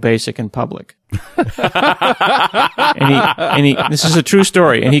Visual Basic in public. and he this is a true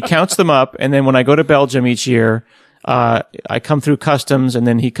story, and he counts them up, and then when I go to Belgium each year, I come through customs, and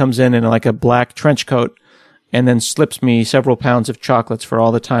then he comes in a black trench coat, and then slips me several pounds of chocolates for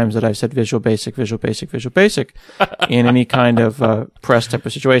all the times that I've said Visual Basic, Visual Basic, Visual Basic in any kind of press type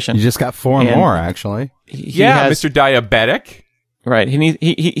of situation. You just got four more, actually. He has, Mr. Diabetic. Right.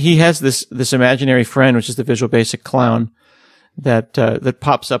 He has this imaginary friend, which is the Visual Basic clown that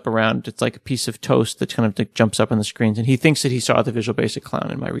pops up around. It's like a piece of toast that kind of jumps up on the screens. And he thinks that he saw the Visual Basic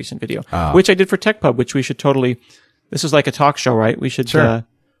clown in my recent video, which I did for TechPub, which we should totally, this is like a talk show, right? We should, sure.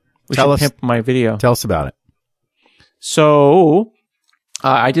 Pimp my video. Tell us about it. So,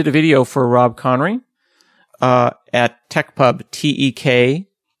 I did a video for Rob Connery, at TechPub,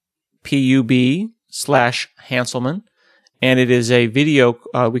 TEKPUB/Hanselman. And it is a video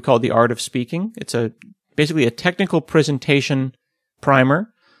we call The Art of Speaking. It's basically a technical presentation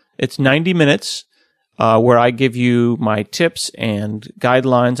primer. It's 90 minutes where I give you my tips and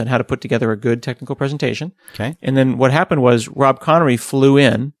guidelines on how to put together a good technical presentation. Okay. And then what happened was Rob Connery flew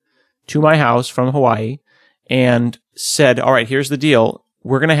in to my house from Hawaii and said, all right, here's the deal.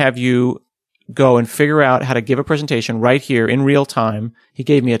 We're going to have you go and figure out how to give a presentation right here in real time. He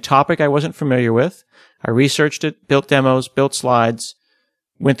gave me a topic I wasn't familiar with. I researched it, built demos, built slides,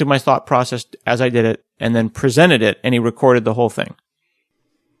 went through my thought process as I did it, and then presented it, and he recorded the whole thing.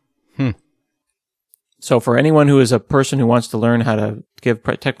 So for anyone who is a person who wants to learn how to give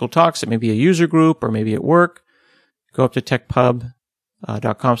technical talks, it may be a user group or maybe at work, go up to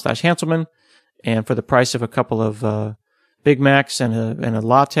techpub.com/Hanselman, and for the price of a couple of Big Macs and a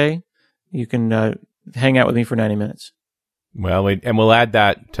latte, you can hang out with me for 90 minutes. Well, and we'll add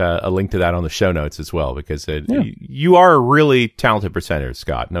that a link to that on the show notes as well, because you are a really talented presenter,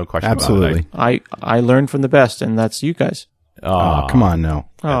 Scott. No question Absolutely. about it. I learned from the best, and that's you guys. Oh, come on, no.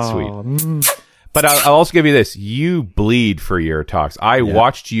 That's sweet. But I'll also give you this. You bleed for your talks. I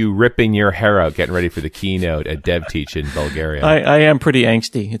watched you ripping your hair out getting ready for the keynote at DevTeach in Bulgaria. I am pretty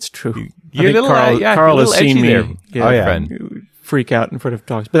angsty. It's true. You're a little, Carl has seen me there, friend. Freak out in front of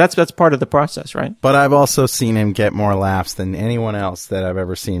talks. But that's part of the process, right? But I've also seen him get more laughs than anyone else that I've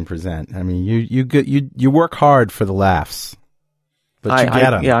ever seen present. I mean, you work hard for the laughs, but you get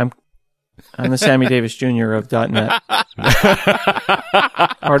them. Yeah, I'm the Sammy Davis Jr. of .NET.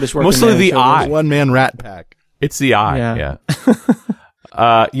 Hardest working Mostly man the in eye. One-man rat pack. It's the eye. Yeah.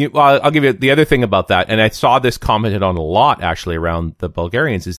 I'll give you the other thing about that, and I saw this commented on a lot actually around the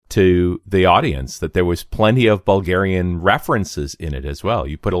Bulgarians, is to the audience that there was plenty of Bulgarian references in it as well.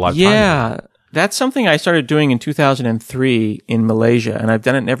 You put a lot of time into it. That's something I started doing in 2003 in Malaysia, and I've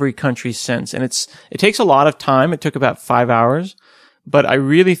done it in every country since. And it takes a lot of time. It took about 5 hours, but I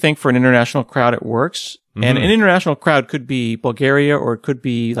really think for an international crowd it works. Mm-hmm. And an international crowd could be Bulgaria, or it could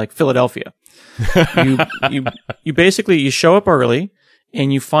be like Philadelphia. You basically, you show up early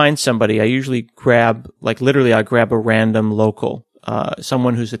and you find somebody. I usually grab a random local,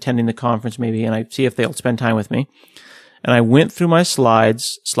 someone who's attending the conference maybe, and I see if they'll spend time with me. And I went through my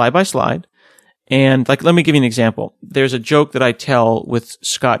slides, slide by slide. And let me give you an example. There's a joke that I tell with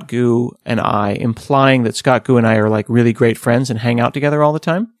Scott Gu and I, implying that Scott Gu and I are like really great friends and hang out together all the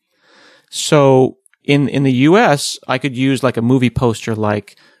time. So in the US, I could use like a movie poster,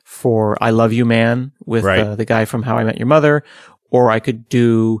 like for I Love You Man with the guy from How I Met Your Mother. Or I could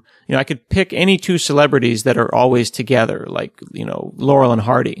do, I could pick any two celebrities that are always together, like, Laurel and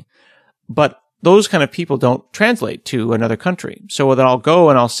Hardy. But those kind of people don't translate to another country. So then I'll go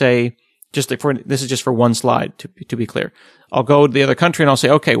and I'll say, this is just for one slide, to be clear. I'll go to the other country and I'll say,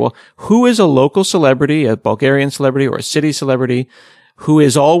 okay, well, who is a local celebrity, a Bulgarian celebrity, or a city celebrity who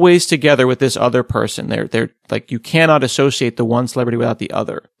is always together with this other person? They're like, you cannot associate the one celebrity without the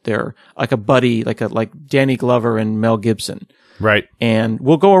other. They're like a buddy, like Danny Glover and Mel Gibson. Right. And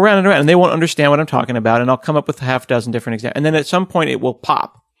we'll go around and around, and they won't understand what I'm talking about, and I'll come up with half a dozen different examples. And then at some point it will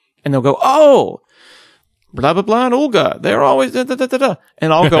pop, and they'll go, oh, blah, blah, blah, and Olga, they're always da, da, da, da, da.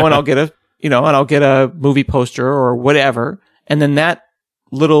 And I'll go and I'll get a movie poster or whatever. And then that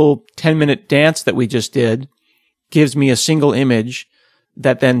little 10-minute dance that we just did gives me a single image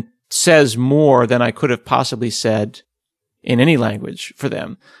that then says more than I could have possibly said in any language for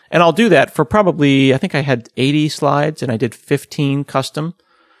them. And I'll do that for probably, I think I had 80 slides and I did 15 custom.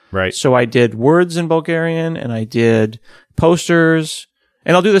 Right. So I did words in Bulgarian and I did posters,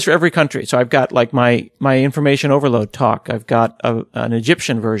 and I'll do this for every country. So I've got like my information overload talk. I've got an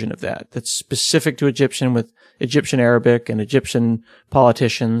Egyptian version of that's specific to Egyptian, with Egyptian Arabic and Egyptian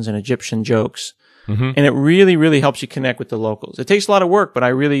politicians and Egyptian jokes. Mm-hmm. And it really, really helps you connect with the locals. It takes a lot of work, but I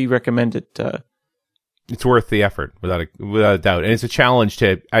really recommend it. It's worth the effort, without a doubt. And it's a challenge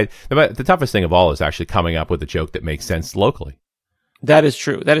the toughest thing of all is actually coming up with a joke that makes sense locally. That is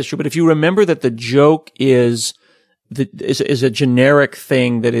true. But if you remember that the joke is a generic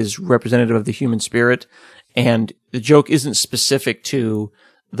thing that is representative of the human spirit, and the joke isn't specific to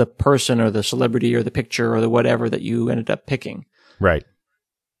the person or the celebrity or the picture or the whatever that you ended up picking. Right.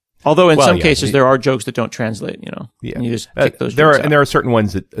 Although in some cases there are jokes that don't translate, Yeah. And you just pick those jokes out. And there are certain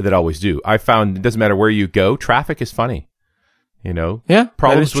ones that always do. I found it doesn't matter where you go, traffic is funny. Yeah.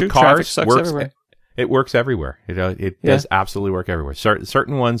 Problems with cars works everywhere. It works everywhere. It does absolutely work everywhere.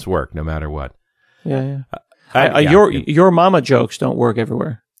 Certain ones work no matter what. Yeah. Your mama jokes don't work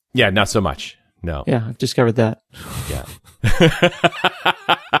everywhere. Yeah, not so much. No. Yeah, I've discovered that. Yeah.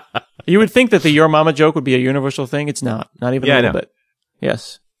 You would think that the your mama joke would be a universal thing. It's not. Not even a little bit.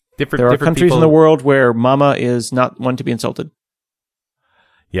 Yes. There are countries in the world where mama is not one to be insulted.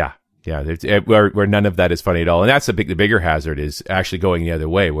 Yeah. Where none of that is funny at all. And that's the bigger hazard is actually going the other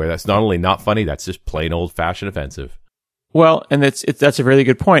way, where that's not only not funny, that's just plain old fashioned offensive. Well, and that's a really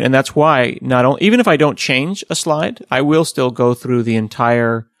good point. And that's why even if I don't change a slide, I will still go through the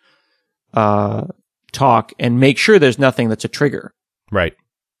entire, talk and make sure there's nothing that's a trigger. Right.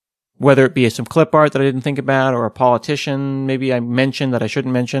 Whether it be some clip art that I didn't think about, or a politician maybe I mentioned that I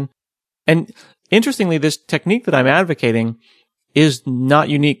shouldn't mention. And interestingly, this technique that I'm advocating is not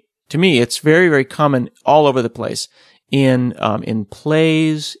unique to me. It's very, very common all over the place. In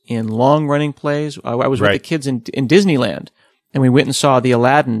plays, in long-running plays. I was with the kids in Disneyland, and we went and saw the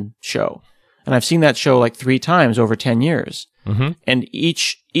Aladdin show. And I've seen that show like 3 times over 10 years. Mm-hmm. And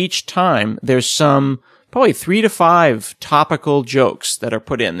each time there's some probably 3 to 5 topical jokes that are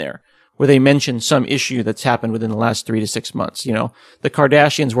put in there, where they mention some issue that's happened within the last 3 to 6 months. You know, the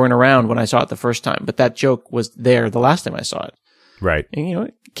Kardashians weren't around when I saw it the first time, but that joke was there the last time I saw it. Right. And, you know,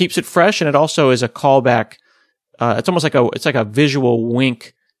 it keeps it fresh, and it also is a callback. It's almost like a visual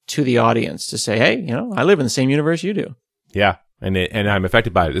wink to the audience to say, hey, you know, I live in the same universe you do. Yeah. And I'm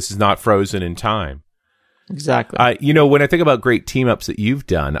affected by it. This is not frozen in time. Exactly. You know, when I think about great team ups that you've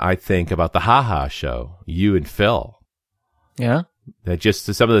done, I think about the Ha Ha Show, you and Phil. Yeah. That just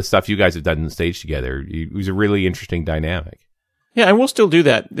some of the stuff you guys have done on stage together, it was a really interesting dynamic. Yeah, and we'll still do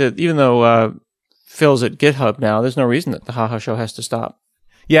that. Even though Phil's at GitHub now, there's no reason that the Ha Ha Show has to stop.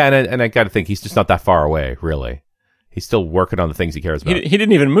 Yeah, and I got to think he's just not that far away, really. He's still working on the things he cares about. He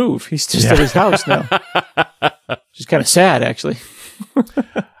didn't even move. He's just at his house now. Which is kind of sad, actually.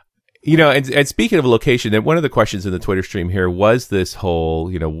 You know, and speaking of location, one of the questions in the Twitter stream here was this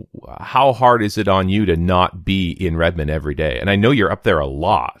whole, you know, how hard is it on you to not be in Redmond every day? And I know you're up there a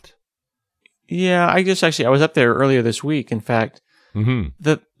lot. Yeah, I was up there earlier this week. In fact,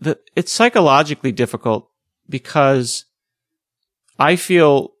 it's psychologically difficult because I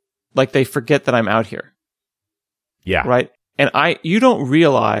feel like they forget that I'm out here. Yeah. Right. And you don't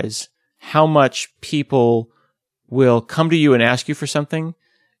realize how much people will come to you and ask you for something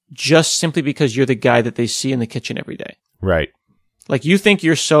just simply because you're the guy that they see in the kitchen every day. Right. Like, you think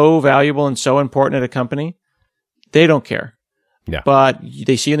you're so valuable and so important at a company. They don't care. Yeah. But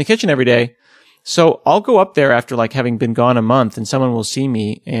they see you in the kitchen every day. So I'll go up there after like having been gone a month, and someone will see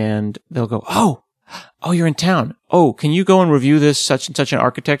me and they'll go, Oh, you're in town. Oh, can you go and review this such and such an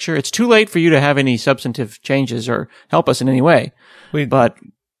architecture? It's too late for you to have any substantive changes or help us in any way. We'd love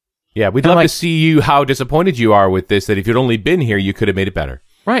to see you, how disappointed you are with this, that if you'd only been here, you could have made it better.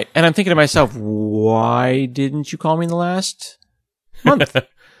 Right. And I'm thinking to myself, why didn't you call me in the last month? Because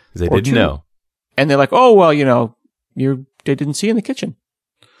they didn't know. And they're like, oh, well, you know, they didn't see you in the kitchen.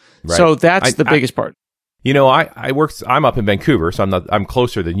 Right. So that's the biggest part. You know, I'm up in Vancouver, so I'm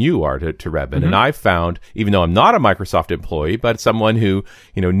closer than you are to Redmond. And I've found, even though I'm not a Microsoft employee, but someone who,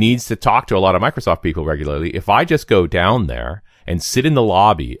 you know, needs to talk to a lot of Microsoft people regularly, if I just go down there and sit in the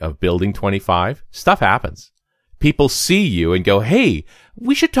lobby of Building 25, stuff happens. People see you and go, hey,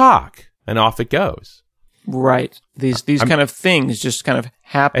 we should talk. And off it goes. Right. These kind of things just kind of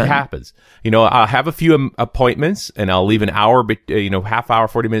happen. It happens. You know, I'll have a few appointments and I'll leave an hour, half hour,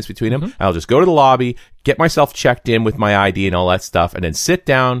 40 minutes between them. I'll just go to the lobby, get myself checked in with my ID and all that stuff, and then sit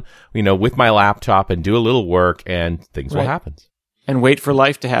down, you know, with my laptop and do a little work, and things will happen. And wait for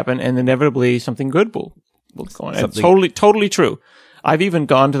life to happen, and inevitably something good will go on. It's totally true. I've even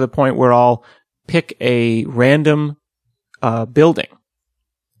gone to the point where I'll pick a random building.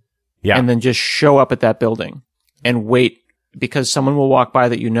 Yeah. And then just show up at that building and wait, because someone will walk by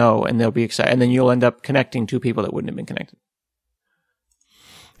that you know, and they'll be excited. And then you'll end up connecting two people that wouldn't have been connected.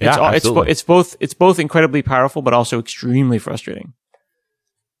 Yeah, absolutely. It's both incredibly powerful, but also extremely frustrating.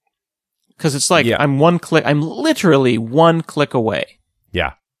 Because it's like, I'm literally one click away.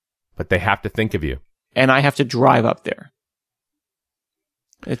 Yeah. But they have to think of you. And I have to drive up there.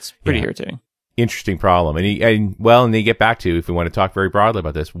 It's pretty irritating. Interesting problem. And you get back to, if we want to talk very broadly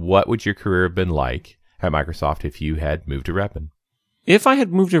about this, what would your career have been like at Microsoft if you had moved to Redmond? If I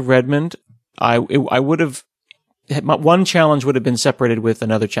had moved to Redmond, I would have, one challenge would have been separated with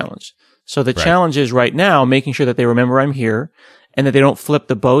another challenge. So the challenge is right now making sure that they remember I'm here and that they don't flip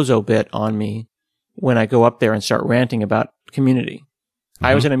the bozo bit on me when I go up there and start ranting about community.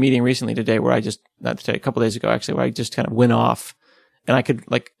 I was in a meeting recently today where a couple days ago actually, where I just kind of went off, and I could,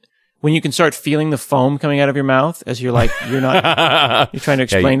 like, when you can start feeling the foam coming out of your mouth as you're like, you're trying to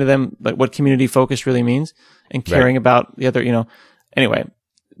explain to them like what community focus really means and caring about the other, you know, anyway.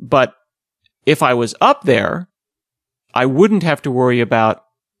 But if I was up there, I wouldn't have to worry about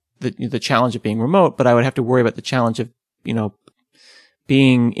the challenge of being remote, but I would have to worry about the challenge of, you know,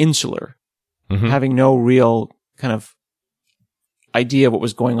 being insular, having no real kind of idea of what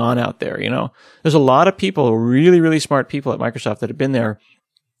was going on out there. You know, there's a lot of people, really, really smart people at Microsoft that have been there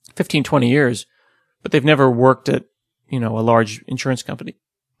 15, 20 years, but they've never worked at, you know, a large insurance company.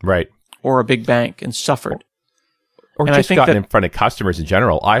 Right. Or a big bank and suffered. Or and just gotten in front of customers in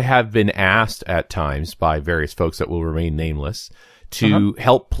general. I have been asked at times by various folks that will remain nameless to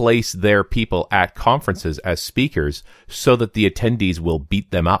help place their people at conferences as speakers so that the attendees will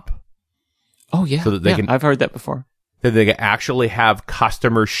beat them up. Oh, yeah. So that they can, I've heard that before. That they can actually have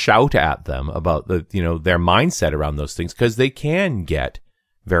customers shout at them about their mindset around those things, because they can get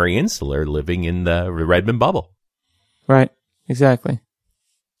very insular living in the Redmond bubble. Right. Exactly.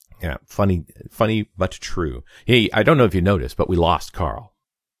 Yeah. Funny, but true. Hey, I don't know if you noticed, but we lost Carl.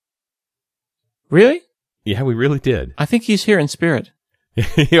 Really? Yeah, we really did. I think he's here in spirit.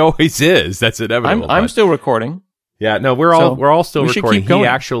 He always is. That's inevitable. I'm still recording. Yeah, no, we're all still recording. He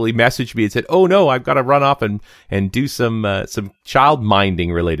actually messaged me and said, "Oh no, I've got to run off and do some child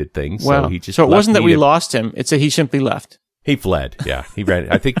minding related things." Wow. So he just it wasn't that we lost him; it's that he simply left. He fled. Yeah, he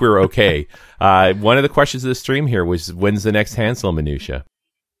ran. I think we were okay. One of the questions of the stream here was, "When's the next Hansel minutia?"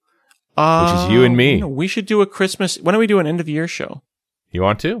 Which is you and me. We should do a Christmas. When do we do an end of year show? You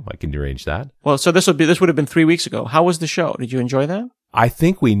want to? I can arrange that. Well, so this would have been 3 weeks ago. How was the show? Did you enjoy that? I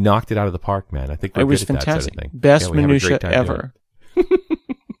think we knocked it out of the park, man. I think it was fantastic. Best minutia ever.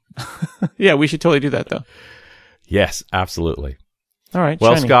 Yeah, we should totally do that, though. Yes, absolutely. All right.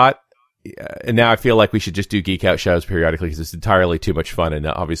 Well, shiny. Scott, and now I feel like we should just do Geek Out shows periodically because it's entirely too much fun, and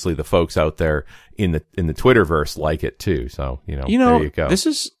obviously the folks out there in the Twitterverse like it too. So there you go. This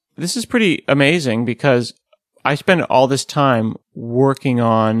is pretty amazing because I spend all this time working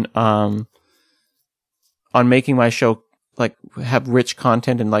on making my show like have rich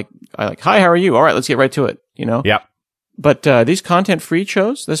content and hi, how are you? All right, let's get right to it. Yep. But these content free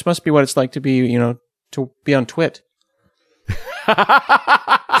shows, this must be what it's like to be to be on Twit.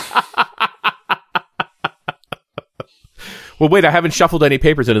 Well, wait, I haven't shuffled any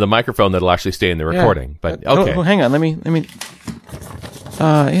papers into the microphone that'll actually stay in the recording. But okay. Oh, hang on. Let me.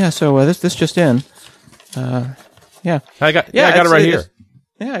 So this just in. Yeah. I got it right here.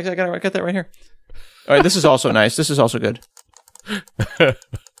 Yeah, I got that right here. All right, this is also nice. This is also good.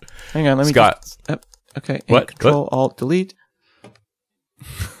 Hang on, let me Scott. Okay. What? Control Alt Delete.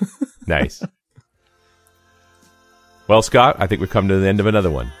 Nice. Well, Scott, I think we've come to the end of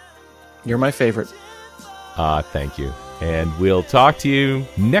another one. You're my favorite. Thank you. And we'll talk to you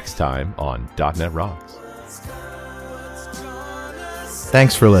next time on .NET Rocks.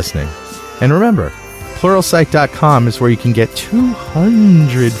 Thanks for listening. And remember, Pluralsight.com is where you can get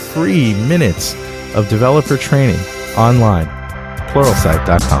 200 free minutes of developer training online.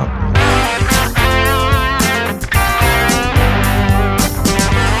 Pluralsight.com.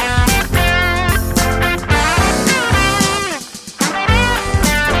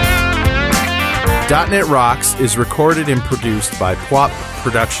 .NET Rocks is recorded and produced by PWOP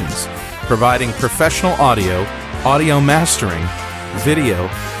Productions, providing professional audio mastering, video,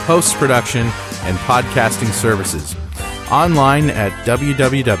 post-production, and podcasting services. Online at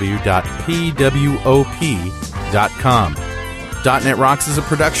www.pwop.com. .NET Rocks is a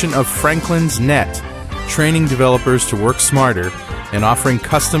production of Franklin's Net, training developers to work smarter and offering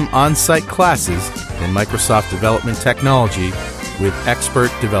custom on-site classes in Microsoft development technology with expert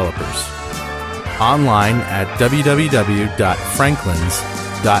developers. Online at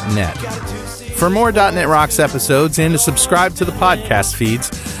www.franklins.net. For more .NET Rocks episodes and to subscribe to the podcast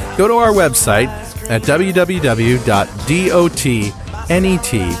feeds, go to our website at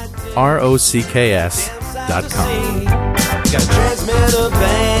www.dotnetrocks.com. Got a transmitter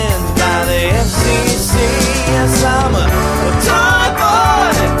banned by the FCC.